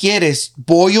 ¿Cuál quieres?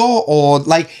 Pollo or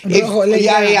like, if,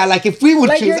 like if we would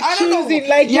like choose. you're I don't know. choosing,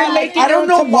 like Yeah, you're like making I don't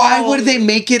your know why tomorrow. would they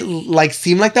make it like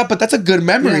seem like that, but that's a good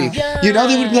memory. Yeah. You know,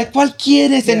 they would be like, ¿Cuál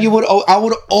quieres? And I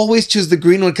would always choose the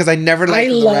green one because I never liked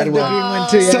the love red the one. green one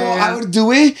too. So I would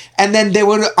do it, and then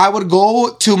I would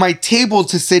go to my table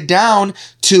to sit down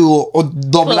to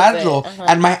doblarlo,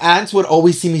 and my aunts would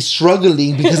always see me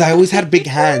struggling because I always had big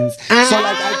hands. So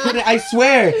like I couldn't. I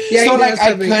swear. Yeah, so he like does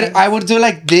have big hands. I would do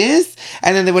like this,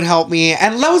 and then they would help me,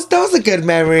 and that was a good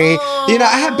memory. You know,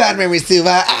 I have bad memories too,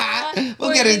 but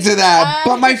we'll get into that.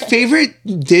 But my favorite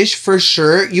dish for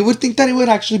sure, you would think that it would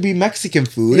actually be Mexican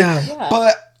food,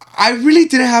 but I really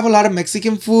didn't have a lot of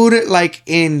Mexican food like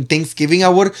in Thanksgiving. I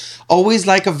would always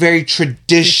like a very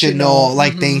traditional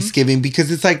like Thanksgiving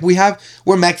because it's like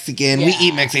we're Mexican. We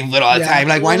eat Mexican food all the time.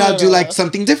 Like why not do like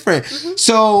something different?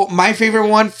 So my favorite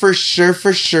one for sure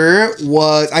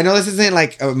was, I know this isn't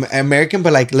like American,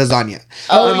 but like lasagna.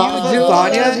 Oh, My you do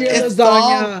lasagna. It's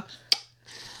lasagna.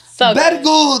 So Very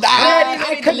good.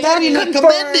 I could not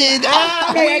recommended.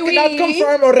 I cannot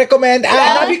confirm or recommend.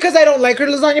 Not because I don't like her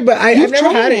lasagna, but I've never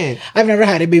tried had it. I've never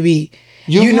had it, baby.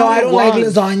 You know I don't like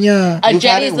lasagna. You've had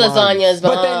Jenny's it once. lasagnas,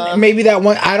 But then maybe that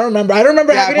one, I don't remember. I don't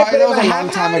remember having it, probably but that was if I a long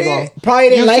have time had ago. it, probably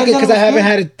didn't You like said it that because I was haven't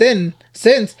good? had it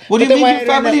since. What do you But then mean? why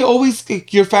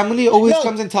Your family always No.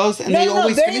 comes and tells us, and No, they no,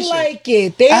 always they finish like it.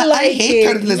 it. They I like hate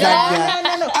her it.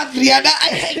 lasagna. No. Adriana, I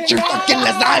hate your fucking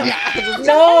lasagna.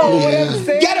 No, what I'm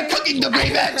saying. Get a cooking degree,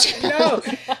 bitch. No,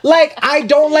 like I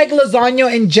don't like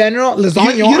lasagna in general.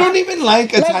 Lasagna. You don't even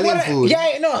like Like, Italian what food.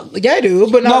 Yeah, I do,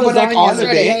 but not No, but, like, lasagna. all of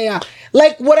it. Yeah.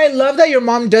 Like what I love that your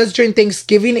mom does during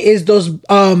Thanksgiving is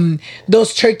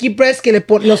those turkey breasts que le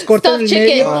pon los cortan en el Stuffed chicken.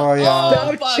 medio. Oh, yeah.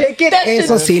 Stuffed fuck. chicken. That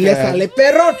Eso shit's sí le good. sale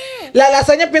perrón. La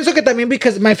lasaña pienso que también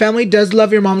because my family does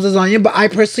love your mom's lasagna, but I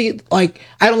personally I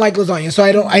don't like lasagna, so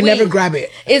I never grab it.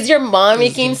 is your mom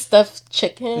making stuffed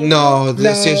chicken? No,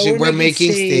 we're we're making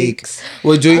making steaks.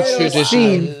 We're doing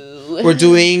traditional. We're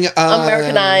doing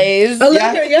Americanized. A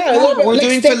little bit, yeah, a little bit. We're Like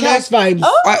doing steakhouse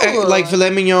vibes. like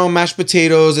filet mignon, mashed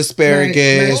potatoes,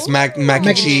 asparagus, Right. mac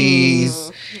and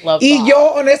cheese. Love Y that.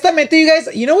 yo, honestamente, you guys,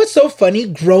 you know what's so funny?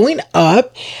 Growing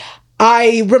up,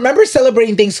 I remember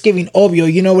celebrating Thanksgiving, obvio,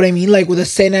 you know what I mean? Like with a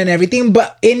cena and everything.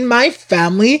 But in my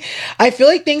family, I feel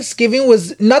like Thanksgiving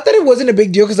was, not that it wasn't a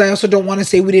big deal, because I also don't want to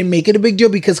say we didn't make it a big deal,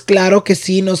 because claro que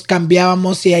sí, nos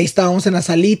cambiábamos y ahí estábamos en la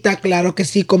salita, claro que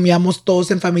sí, comíamos todos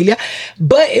en familia.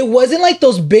 But it wasn't like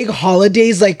those big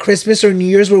holidays like Christmas or New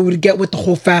Year's where we'd get with the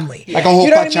whole family. Like a whole You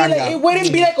know what I pachanga. mean? Like, it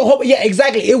wouldn't be like a whole, yeah,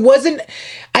 exactly. It wasn't,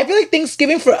 I feel like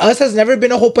Thanksgiving for us has never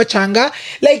been a whole pachanga.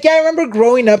 Like, yeah, I remember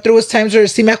growing up, there was times where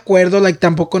sí me acuerdo, like,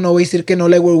 tampoco no voy a decir que no,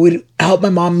 like, where we'd help my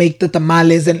mom make the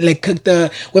tamales and, like, cook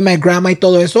with my grandma y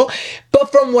todo eso.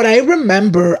 But from what I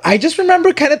remember, I just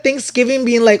remember kind of Thanksgiving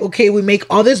being like, okay, we make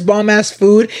all this bomb-ass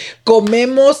food,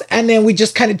 comemos, and then we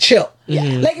just kind of chill. Yeah.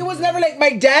 Like, it was never like, my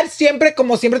dad siempre,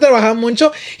 como siempre trabajaba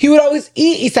mucho, he would always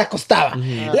eat y se acostaba.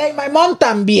 Like, my mom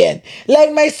también.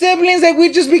 Like, my siblings, like,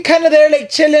 we'd just be kind of there, like,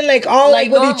 chilling, like, all, like,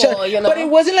 with each normal, other. you know? But it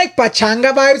wasn't, like,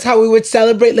 pachanga vibes, how we would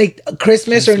celebrate, like,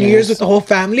 Christmas or New Year's with the whole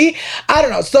family. I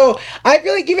don't know. So, I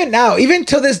feel like even now, even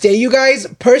till this day, you guys,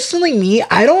 personally me,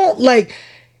 I don't, like,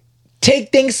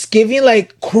 take Thanksgiving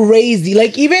like crazy.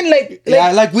 Like even like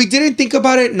yeah, like we didn't think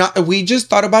about it. We just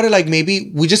thought about it. Like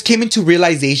maybe we just came into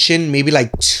realization. Maybe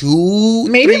like 3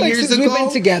 like years since ago. we've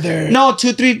been together. No,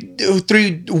 3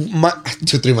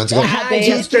 months ago.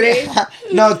 Yesterday.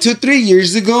 No, 3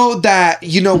 years ago that,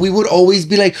 you know, we would always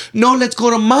be like, no, let's go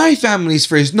to my family's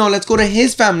first. No, let's go to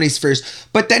his family's first.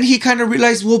 But then he kind of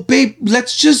realized, well, babe,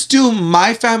 let's just do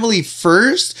my family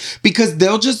first because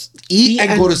they'll just eat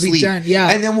and go to sleep. Done, yeah.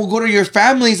 And then we'll go to your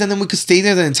families and then we could stay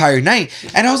there the entire night.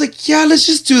 And I was like, yeah, let's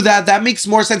just do that. That makes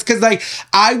more sense. Because like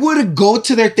I would go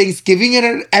to their Thanksgiving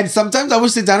and sometimes I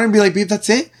would sit down and be like, babe, that's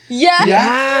it?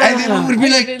 Yeah. And then we would be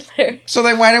like, so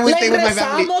then why don't we Like, stay with my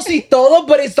family? rezamos y todo,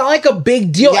 but it's not like a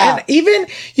big deal. Yeah. And even,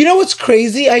 you know what's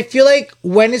crazy? I feel like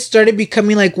when it started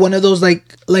becoming like one of those like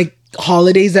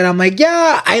holidays that I'm like,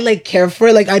 yeah, I like care for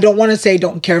it. Like, I don't want to say I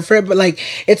don't care for it, but like,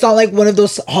 it's not like one of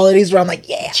those holidays where I'm like,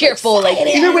 yeah, cheerful, like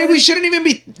Either way, we shouldn't even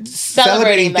be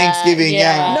celebrating that, Thanksgiving.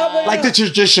 yeah. No, but like the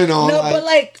traditional. No,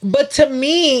 but to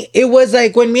me, it was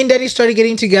like when me and Daddy started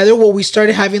getting together, well, we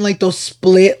started having like those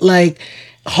split, like,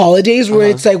 holidays where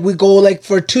it's like we go like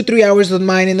for 2-3 hours with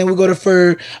mine and then we go to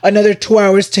for another 2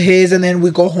 hours to his and then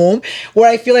we go home, where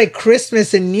I feel like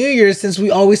Christmas and New Year's, since we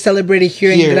always celebrate it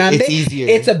here in Grande,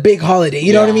 it's a big holiday,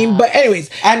 you know what I mean? But anyways,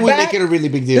 and we make it a really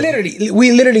big deal.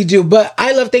 We literally do. But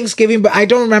I love Thanksgiving, but I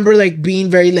don't remember like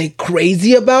being very like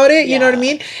crazy about it, you know what I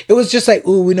mean? It was just like,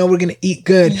 ooh, we know we're gonna eat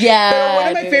good. But one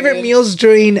of my favorite meals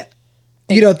during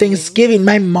Thanksgiving,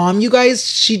 my mom, you guys,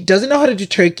 she doesn't know how to do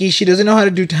turkey. She doesn't know how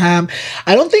to do ham.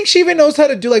 I don't think she even knows how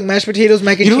to do like mashed potatoes,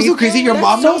 mac and cheese. You know what's so crazy? Your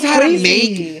mom knows how to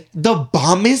make the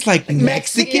bombest like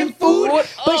Mexican food,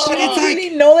 but she doesn't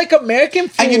really know like American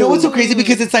food. And you know what's so crazy?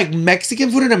 Because it's like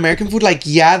Mexican food and American food, like,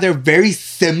 yeah, they're very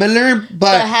similar,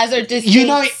 but has their distinct, you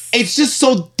know, it's just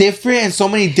so different in so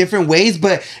many different ways.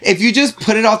 But if you just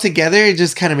put it all together, it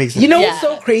just kind of makes sense. You know what's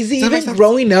so crazy? Even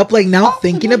growing up, like now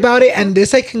thinking about it, and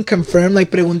this I can confirm,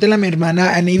 like, pregúntale a mi hermana,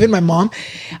 and even my mom,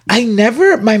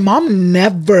 my mom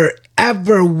never,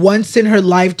 ever once in her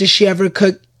life did she ever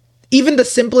cook even the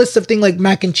simplest of thing like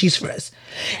mac and cheese for us.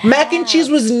 Mac and cheese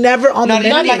was never on the menu.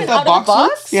 Not even out of the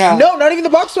box? Yeah. No, not even the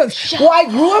box ones. Well, I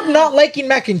grew up not liking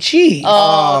mac and cheese.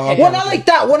 Oh, okay. Well, not like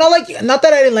that. Well, not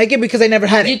that I didn't like it because I never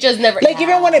had it. You just never like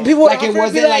even when people like it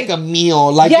wasn't like a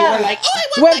meal. Like you were like, oh,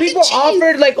 I want when people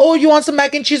offered like, oh, you want some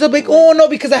mac and cheese? I'm like, oh no,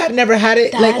 because I had never had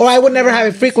it. Like, or I would never have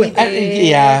it frequently.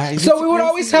 Yeah. So we would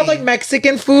always have like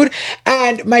Mexican food,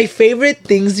 and my favorite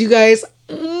things, you guys.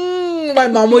 My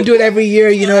mom would do it every year.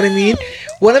 You know what I mean?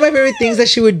 One of my favorite things that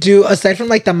she would do, aside from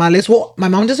like tamales, well, my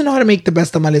mom doesn't know how to make the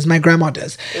best tamales. My grandma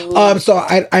does. So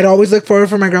I'd always look forward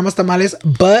for my grandma's tamales.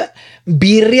 But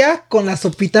birria con la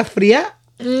sopita fría.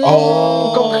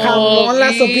 Con jamón,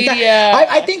 la sopita.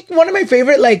 I think one of my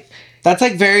favorite, like, that's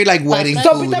like very like wedding food.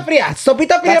 Sopita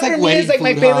fría for me is like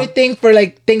my favorite thing for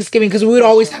like Thanksgiving, because we would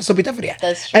always have sopita fría.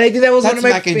 That's true. And I think that was one of my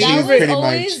mac and cheese, favorite. pretty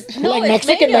much. Like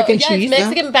Mexican mac and cheese.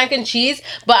 Mexican mac and cheese,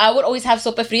 but I would always have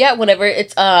sopa fría whenever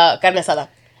it's carne asada.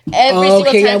 Every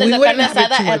single time there's a carne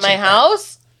asada at my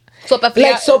house. Sopa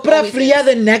fría. Like sopa fría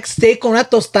the next day con una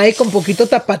tostada y con poquito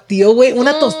tapatío, güey.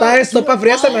 Una tostada de sopa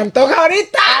fría se me antoja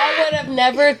ahorita. I would have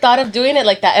never thought of doing it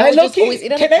like that. I would just always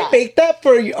eat it. Can I bake that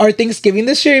for our Thanksgiving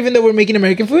this year, even though we're making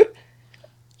American food?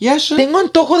 Yeah, sure. Tengo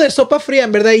antojo de sopa fría,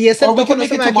 en verdad. Y ese or we can no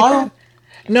make it tomorrow.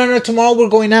 No, tomorrow we're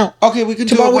going out. Okay, we can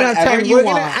tomorrow do it whenever you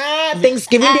want.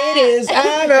 Thanksgiving Day it is. Me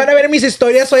van a ver mis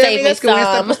historias hoy, amigas, que voy a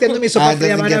estar posteando mi sopa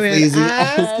fría. Van a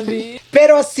ver.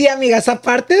 Pero sí, amigas,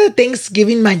 aparte de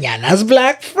Thanksgiving, mañana es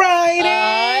Black Friday.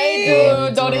 Ay,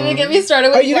 dude, don't even get me started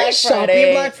with Are you guys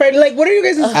shopping Black Friday? Like, what are you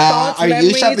guys' thoughts? Are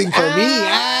you shopping for me?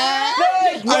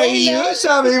 Are you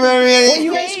shopping for me? Were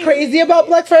you guys crazy about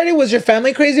Black Friday? Was your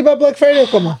family crazy about Black Friday?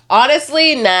 Come on.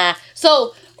 Honestly, nah.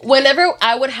 So whenever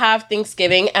I would have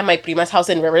Thanksgiving at my prima's house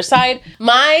in Riverside,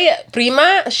 my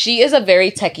prima, she is a very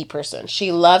techie person.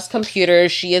 She loves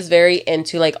computers. She is very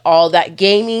into like all that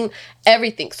gaming,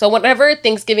 everything. So whenever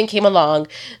Thanksgiving came along,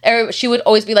 she would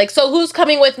always be like, so who's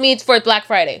coming with me for Black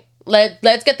Friday?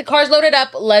 Let's get the cars loaded up.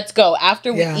 Let's go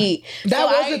after we eat. That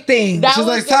was the thing. She's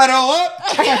like, saddle up.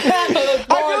 I feel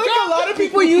like a lot of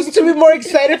people used to be more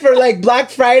excited for like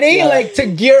Black Friday, like to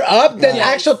gear up than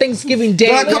actual Thanksgiving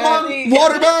Day. Like, come on,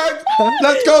 water bag.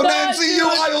 Let's go, Nancy. You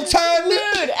aisle 10.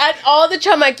 Dude, and all the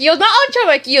chamaquillos, not all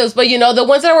chamaquillos, but you know, the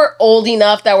ones that were old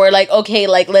enough that were like, okay,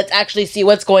 like let's actually see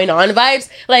what's going on vibes.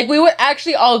 Like we would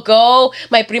actually all go.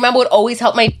 My prima would always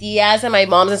help my tias and my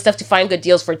moms and stuff to find good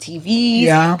deals for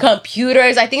TVs,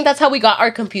 computers. I think that's how we got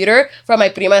our computer from my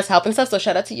prima's help and stuff. So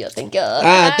shout out to you. Thank you.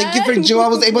 Thank you for Joe. I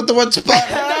was able to watch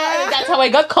That's how I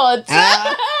got caught.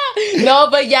 No,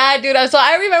 but yeah, dude. So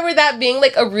I remember that being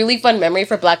like a really fun memory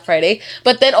for Black Friday.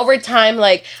 But then over time,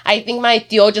 like I think my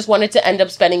tío just wanted to end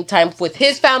up spending time with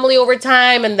his family over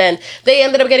time, and then they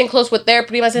ended up getting close with their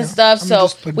primas and stuff. So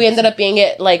we ended up being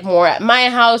it like more at my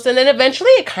house, and then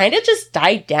eventually it kind of just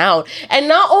died down. And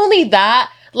not only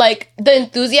that, like the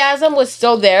enthusiasm was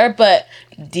still there, but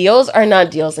deals are not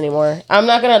deals anymore. I'm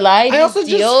not gonna lie. I also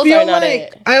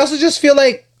just feel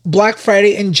like Black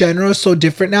Friday in general is so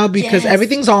different now because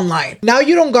everything's online. Now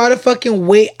you don't gotta fucking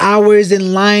wait hours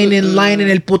in line in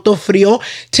el puto frío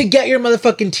to get your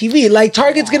motherfucking TV. Like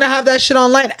Target's gonna have that shit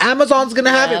online. Amazon's gonna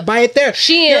have it. Buy it there.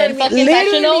 Shein, fucking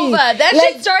Fashion Nova. That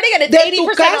shit's starting at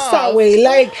 80% off. Way.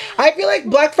 Like I feel like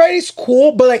Black Friday's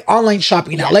cool, but like online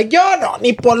shopping now. Like yo no,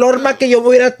 ni por norma que yo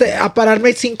voy a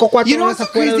pararme 5-4 You know what's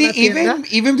crazy?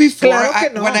 Even before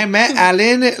when I met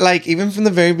Alan, like even from the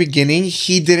very beginning,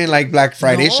 he didn't like Black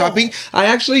Friday. shopping. I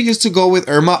actually used to go with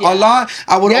Irma a lot.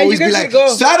 I would always be like,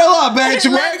 settle up, bitch.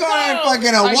 We're going fucking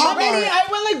a Walmart. I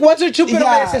went like once or two, pero me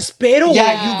desespero.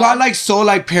 Yeah, you got like so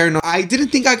like paranoid. I didn't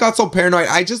think I got so paranoid.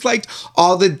 I just liked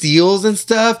all the deals and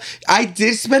stuff. I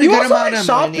did spend a good amount of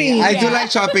money. I do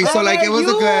like shopping, so like it was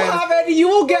a good. You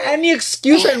won't get any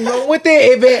excuse and run with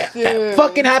it if it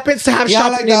fucking happens to have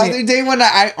shopping. Like the other day when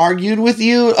I argued with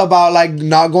you about like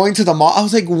not going to the mall, I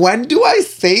was like, when do I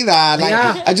say that? Like,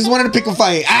 I just wanted to pick a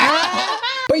fight.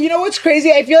 But you know what's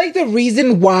crazy? I feel like the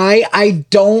reason why I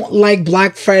don't like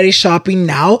Black Friday shopping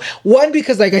now, one,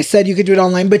 because like I said, you could do it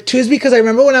online, but two is because I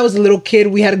remember when I was a little kid,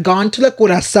 we had gone to la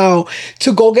Curazao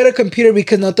to go get a computer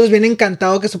because nosotros bien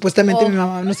encantado que supuestamente mi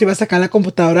mamá nos iba a sacar la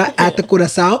computadora at the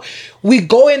Curazao. We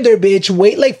go in there, bitch,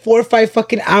 wait like 4 or 5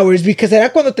 fucking hours because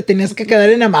era cuando te tenías que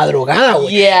quedar en la madrugada,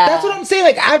 güey. Yeah. That's what I'm saying.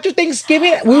 Like after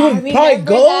Thanksgiving, we would probably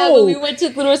go. We went to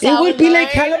Curazao. It would be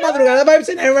like kind of madrugada vibes.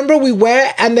 And I remember we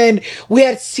went and then we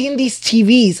had seen these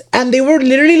TVs and they were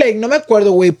literally like, no me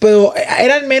acuerdo, güey, pero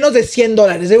eran menos de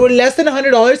 $100. They were less than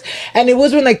 $100 and it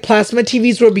was when like plasma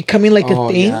TVs were becoming like a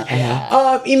thing.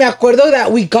 Y me acuerdo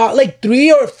that we got like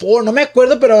 3 or 4, no me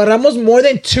acuerdo, pero agarramos more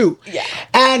than 2. Yeah.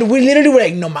 And we literally were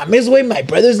like, no mames, güey, my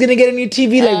brother's gonna get a new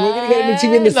TV, like we're gonna get a new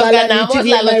TV in the sala, new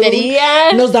TV in my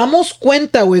room. Nos damos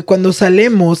cuenta, güey, cuando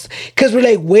salemos, because we're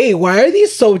like, wait, why are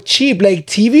these so cheap? Like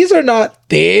TVs are not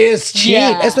this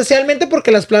cheap. Especialmente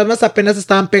porque las plasmas apenas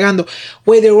estaban pegando.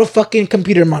 Wait, they were fucking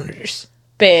computer monitors.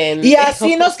 Y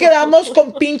así nos quedamos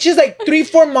con pinches like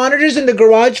 3-4 monitors in the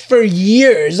garage for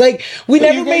years. Like we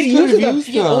never made use of them.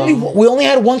 We only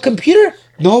had one computer.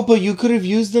 No, but you could have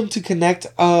used them to connect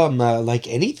like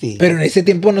anything. Pero en ese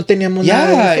tiempo no teníamos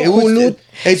nada de eso.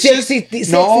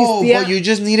 But you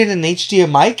just needed an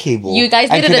HDMI cable. You guys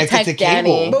needed a tech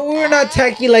Danny. But we were not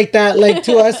techie like that. Like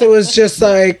to us it was just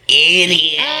like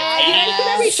idiot.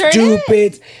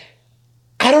 Stupid.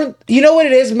 You know what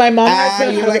it is? My mom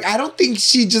has you're like, I don't think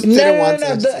she just didn't want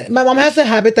to. My mom has a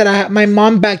habit that my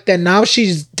mom back then, now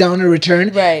she's down to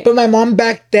return. Right. But my mom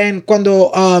back then,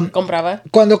 cuando compraba,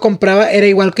 era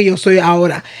igual que yo soy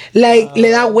ahora. Like,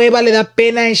 le da hueva, le da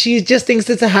pena, and she just thinks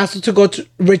it's a hassle to go to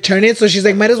return it. So she's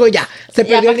like, might as well, se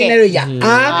perdió el dinero,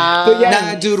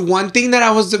 Nah, dude, one thing that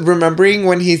I was remembering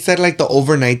when he said like the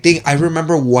overnight thing, I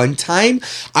remember one time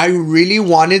I really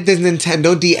wanted this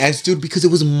Nintendo DS, dude, because it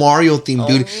was Mario themed,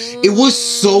 dude. It was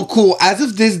so cool. As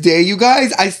of this day, you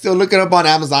guys, I still look it up on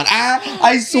Amazon.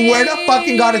 I swear to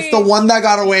fucking God, it's the one that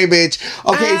got away, bitch.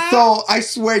 Okay, so I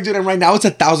swear, dude, and right now it's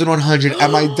 1,100.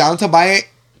 Am I down to buy it?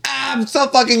 I'm so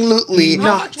fucking lootly.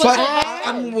 Not. But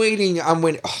I'm waiting.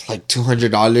 Like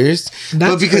 $200.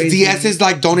 But because crazy. DS's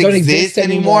like don't exist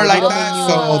anymore like that,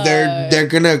 so they're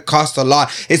gonna cost a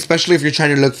lot, especially if you're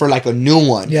trying to look for like a new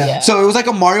one. Yeah. So it was like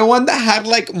a Mario one that had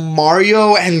like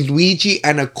Mario and Luigi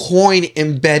and a coin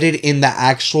embedded in the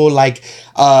actual like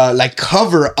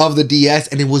cover of the DS,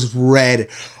 and it was red.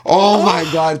 Oh my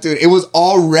God, dude. It was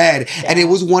all red. And it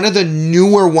was one of the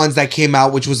newer ones that came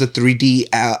out, which was a 3D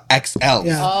XL.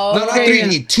 Yeah. No, not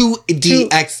 3D, 2D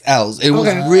XLs. It was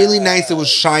really nice. It was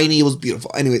shiny. It was beautiful.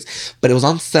 Anyways, but it was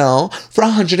on sale for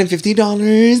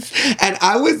 $150. And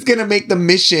I was going to make the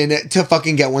mission to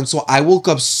fucking get one. So I woke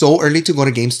up so early to go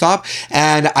to GameStop,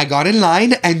 and I got in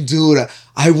line, and dude,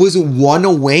 I was one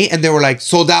away, and they were like,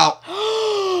 sold out.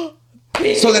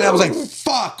 So then I was like,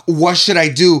 fuck, what should I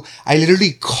do? I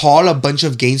literally call a bunch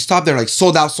of GameStop. They're like,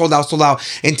 sold out.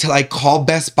 Until I call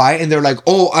Best Buy, and they're like,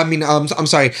 I'm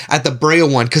sorry, at the Brea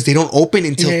one, because they don't open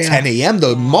until 10 a.m.,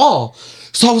 the mall.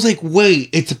 So I was like, wait,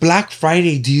 it's Black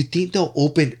Friday. Do you think they'll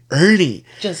open early?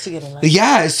 Just to get in line.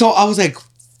 Yeah, so I was like,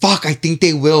 fuck, I think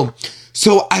they will.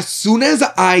 So as soon as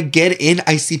I get in,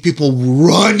 I see people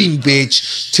running,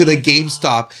 bitch, to the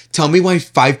GameStop. Tell me why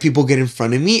 5 people get in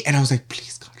front of me. And I was like,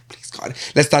 please, God.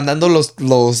 Le están dando those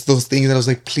things. And I was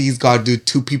like, please, God, dude,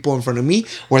 2 people in front of me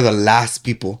were the last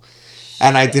people.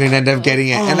 And I didn't end up getting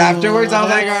it. And afterwards, I was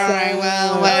like, all right,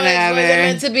 well, whatever. Was it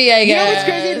meant to be, I guess. You know what's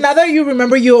crazy? Now that you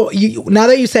remember, now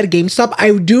that you said GameStop,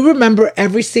 I do remember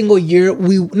every single year,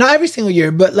 not every single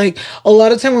year, but like a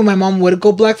lot of time when my mom would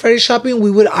go Black Friday shopping,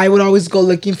 I would always go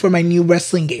looking for my new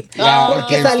wrestling game.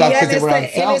 Porque salía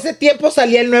en ese tiempo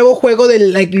salía el nuevo juego de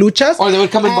like luchas. Or they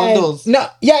would come in bundles. No,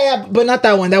 yeah, but not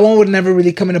that one. That one would never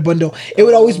really come in a bundle. It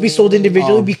would always be sold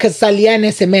individually because salía en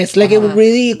ese mes. Like it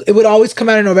would always come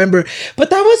out in November. But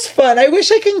that was fun. I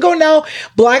wish I can go now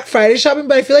Black Friday shopping,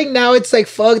 but I feel like now it's like,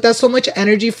 fuck, that's so much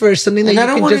energy for something that you can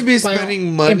just buy. I don't want to be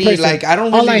spending money. Like, I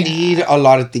don't really need a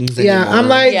lot of things anymore. I'm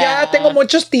like, tengo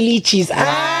muchos tilichis.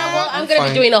 Well, I'm going to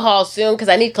be doing a haul soon because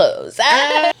I need clothes.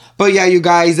 But yeah, you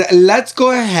guys, let's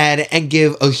go ahead and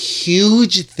give a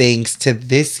huge thanks to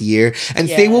this year and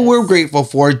say what we're grateful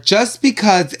for just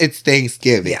because it's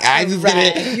Thanksgiving. I just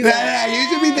you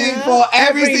should be thankful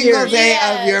every single day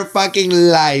of your fucking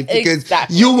life because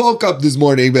you woke up this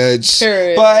morning, bitch.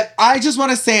 Sure. But I just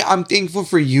want to say I'm thankful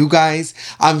for you guys.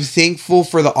 I'm thankful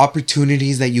for the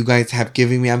opportunities that you guys have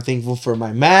given me. I'm thankful for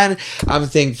my man. I'm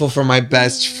thankful for my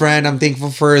best friend. I'm thankful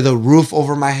for the roof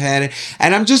over my head.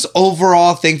 And I'm just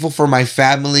overall thankful for my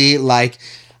family. Like,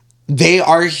 they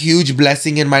are a huge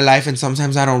blessing in my life, and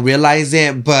sometimes I don't realize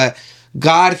it, but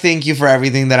God, thank you for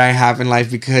everything that I have in life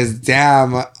because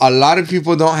damn, a lot of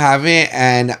people don't have it,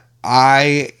 and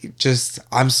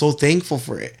I'm so thankful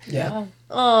for it. Yeah.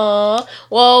 Aww.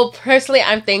 Well, personally,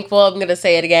 I'm thankful. I'm going to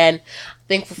say it again.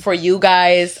 Thankful for you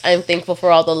guys. I'm thankful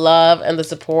for all the love and the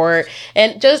support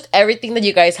and just everything that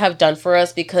you guys have done for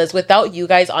us, because without you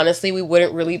guys, honestly, we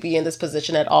wouldn't really be in this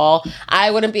position at all.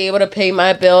 I wouldn't be able to pay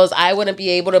my bills. I wouldn't be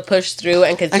able to push through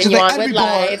and continue on with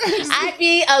life. I'd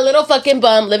be a little fucking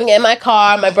bum living in my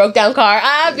car, my broke down car.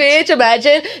 Bitch,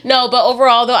 imagine. No, but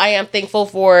overall though, I am thankful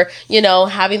for,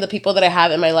 having the people that I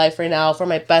have in my life right now, for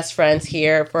my best friends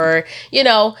here, for,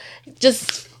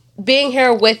 just being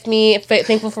here with me.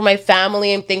 Thankful for my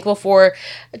family. I'm thankful for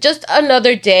just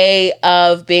another day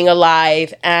of being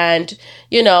alive and,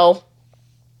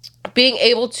 being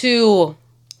able to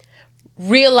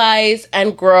realize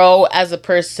and grow as a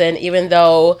person, even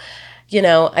though,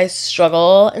 I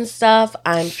struggle and stuff.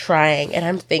 I'm trying, and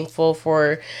I'm thankful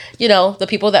for, the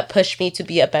people that push me to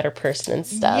be a better person and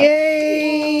stuff.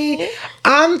 Yay!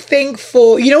 I'm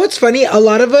thankful. You know what's funny? A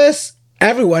lot of us,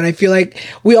 everyone, I feel like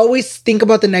we always think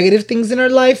about the negative things in our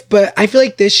life, but I feel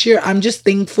like this year I'm just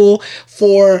thankful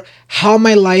for how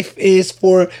my life is,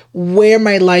 for where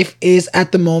my life is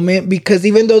at the moment, because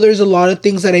even though there's a lot of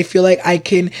things that I feel like I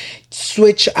can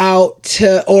switch out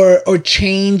to or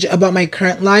change about my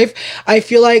current life, I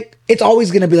feel like it's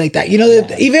always gonna be like that,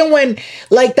 even when,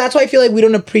 like, that's why I feel like we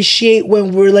don't appreciate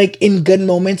when we're like in good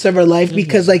moments of our life,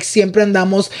 because like siempre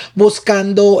andamos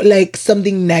buscando like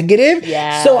something negative.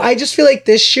 So I just feel like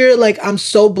this year, like, I'm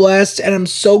so blessed and I'm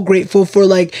so grateful for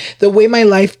like the way my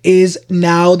life is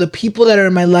now, the people that are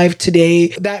in my life today,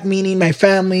 that meaning my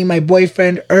family, my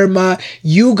boyfriend, Irma,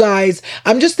 you guys.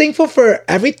 I'm just thankful for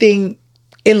everything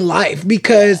in life,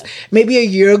 because maybe a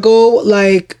year ago,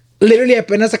 like, literally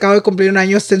apenas acabo de cumplir un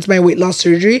año since my weight loss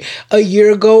surgery. A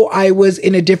year ago, I was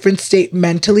in a different state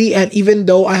mentally, and even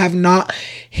though I have not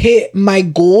hit my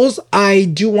goals, I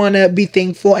do want to be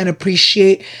thankful and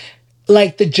appreciate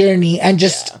like the journey and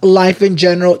just life in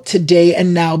general today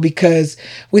and now, because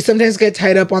we sometimes get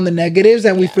tied up on the negatives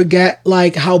and we forget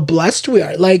like how blessed we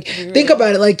are. Like, think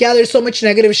about it. Like, there's so much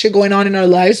negative shit going on in our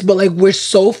lives, but like, we're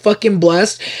so fucking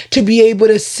blessed to be able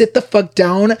to sit the fuck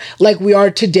down like we are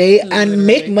today and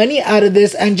make money out of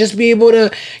this and just be able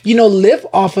to, live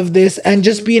off of this and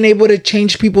just being able to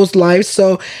change people's lives.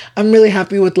 So I'm really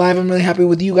happy with life. I'm really happy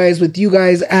with you guys,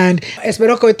 and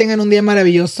espero que hoy tengan un día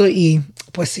maravilloso y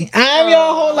pues sí. I'm your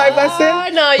whole life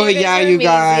lesson. No, but yeah, you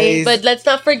guys. But let's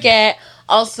not forget,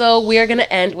 also, we are going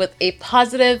to end with a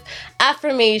positive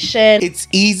affirmation. It's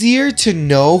easier to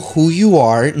know who you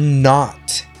are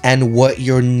not and what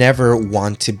you'll never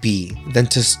want to be than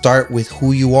to start with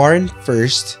who you are in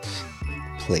first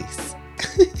place.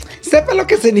 Sepa lo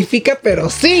que significa, pero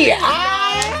sí.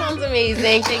 That sounds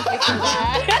amazing. Thank you for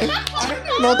that. I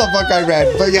don't know what the fuck I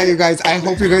read. But yeah, you guys, I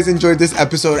hope you guys enjoyed this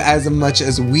episode as much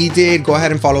as we did. Go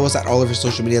ahead and follow us at all of our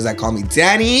social medias at Call Me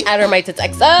Danny. At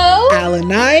XO.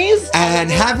 Alannized. And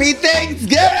happy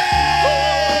Thanksgiving!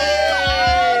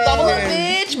 Double up,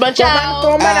 bitch. Bunch out.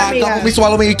 Double me,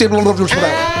 swallow me.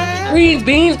 Green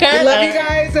beans, Love you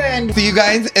guys, and see you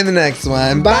guys in the next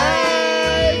one. bye.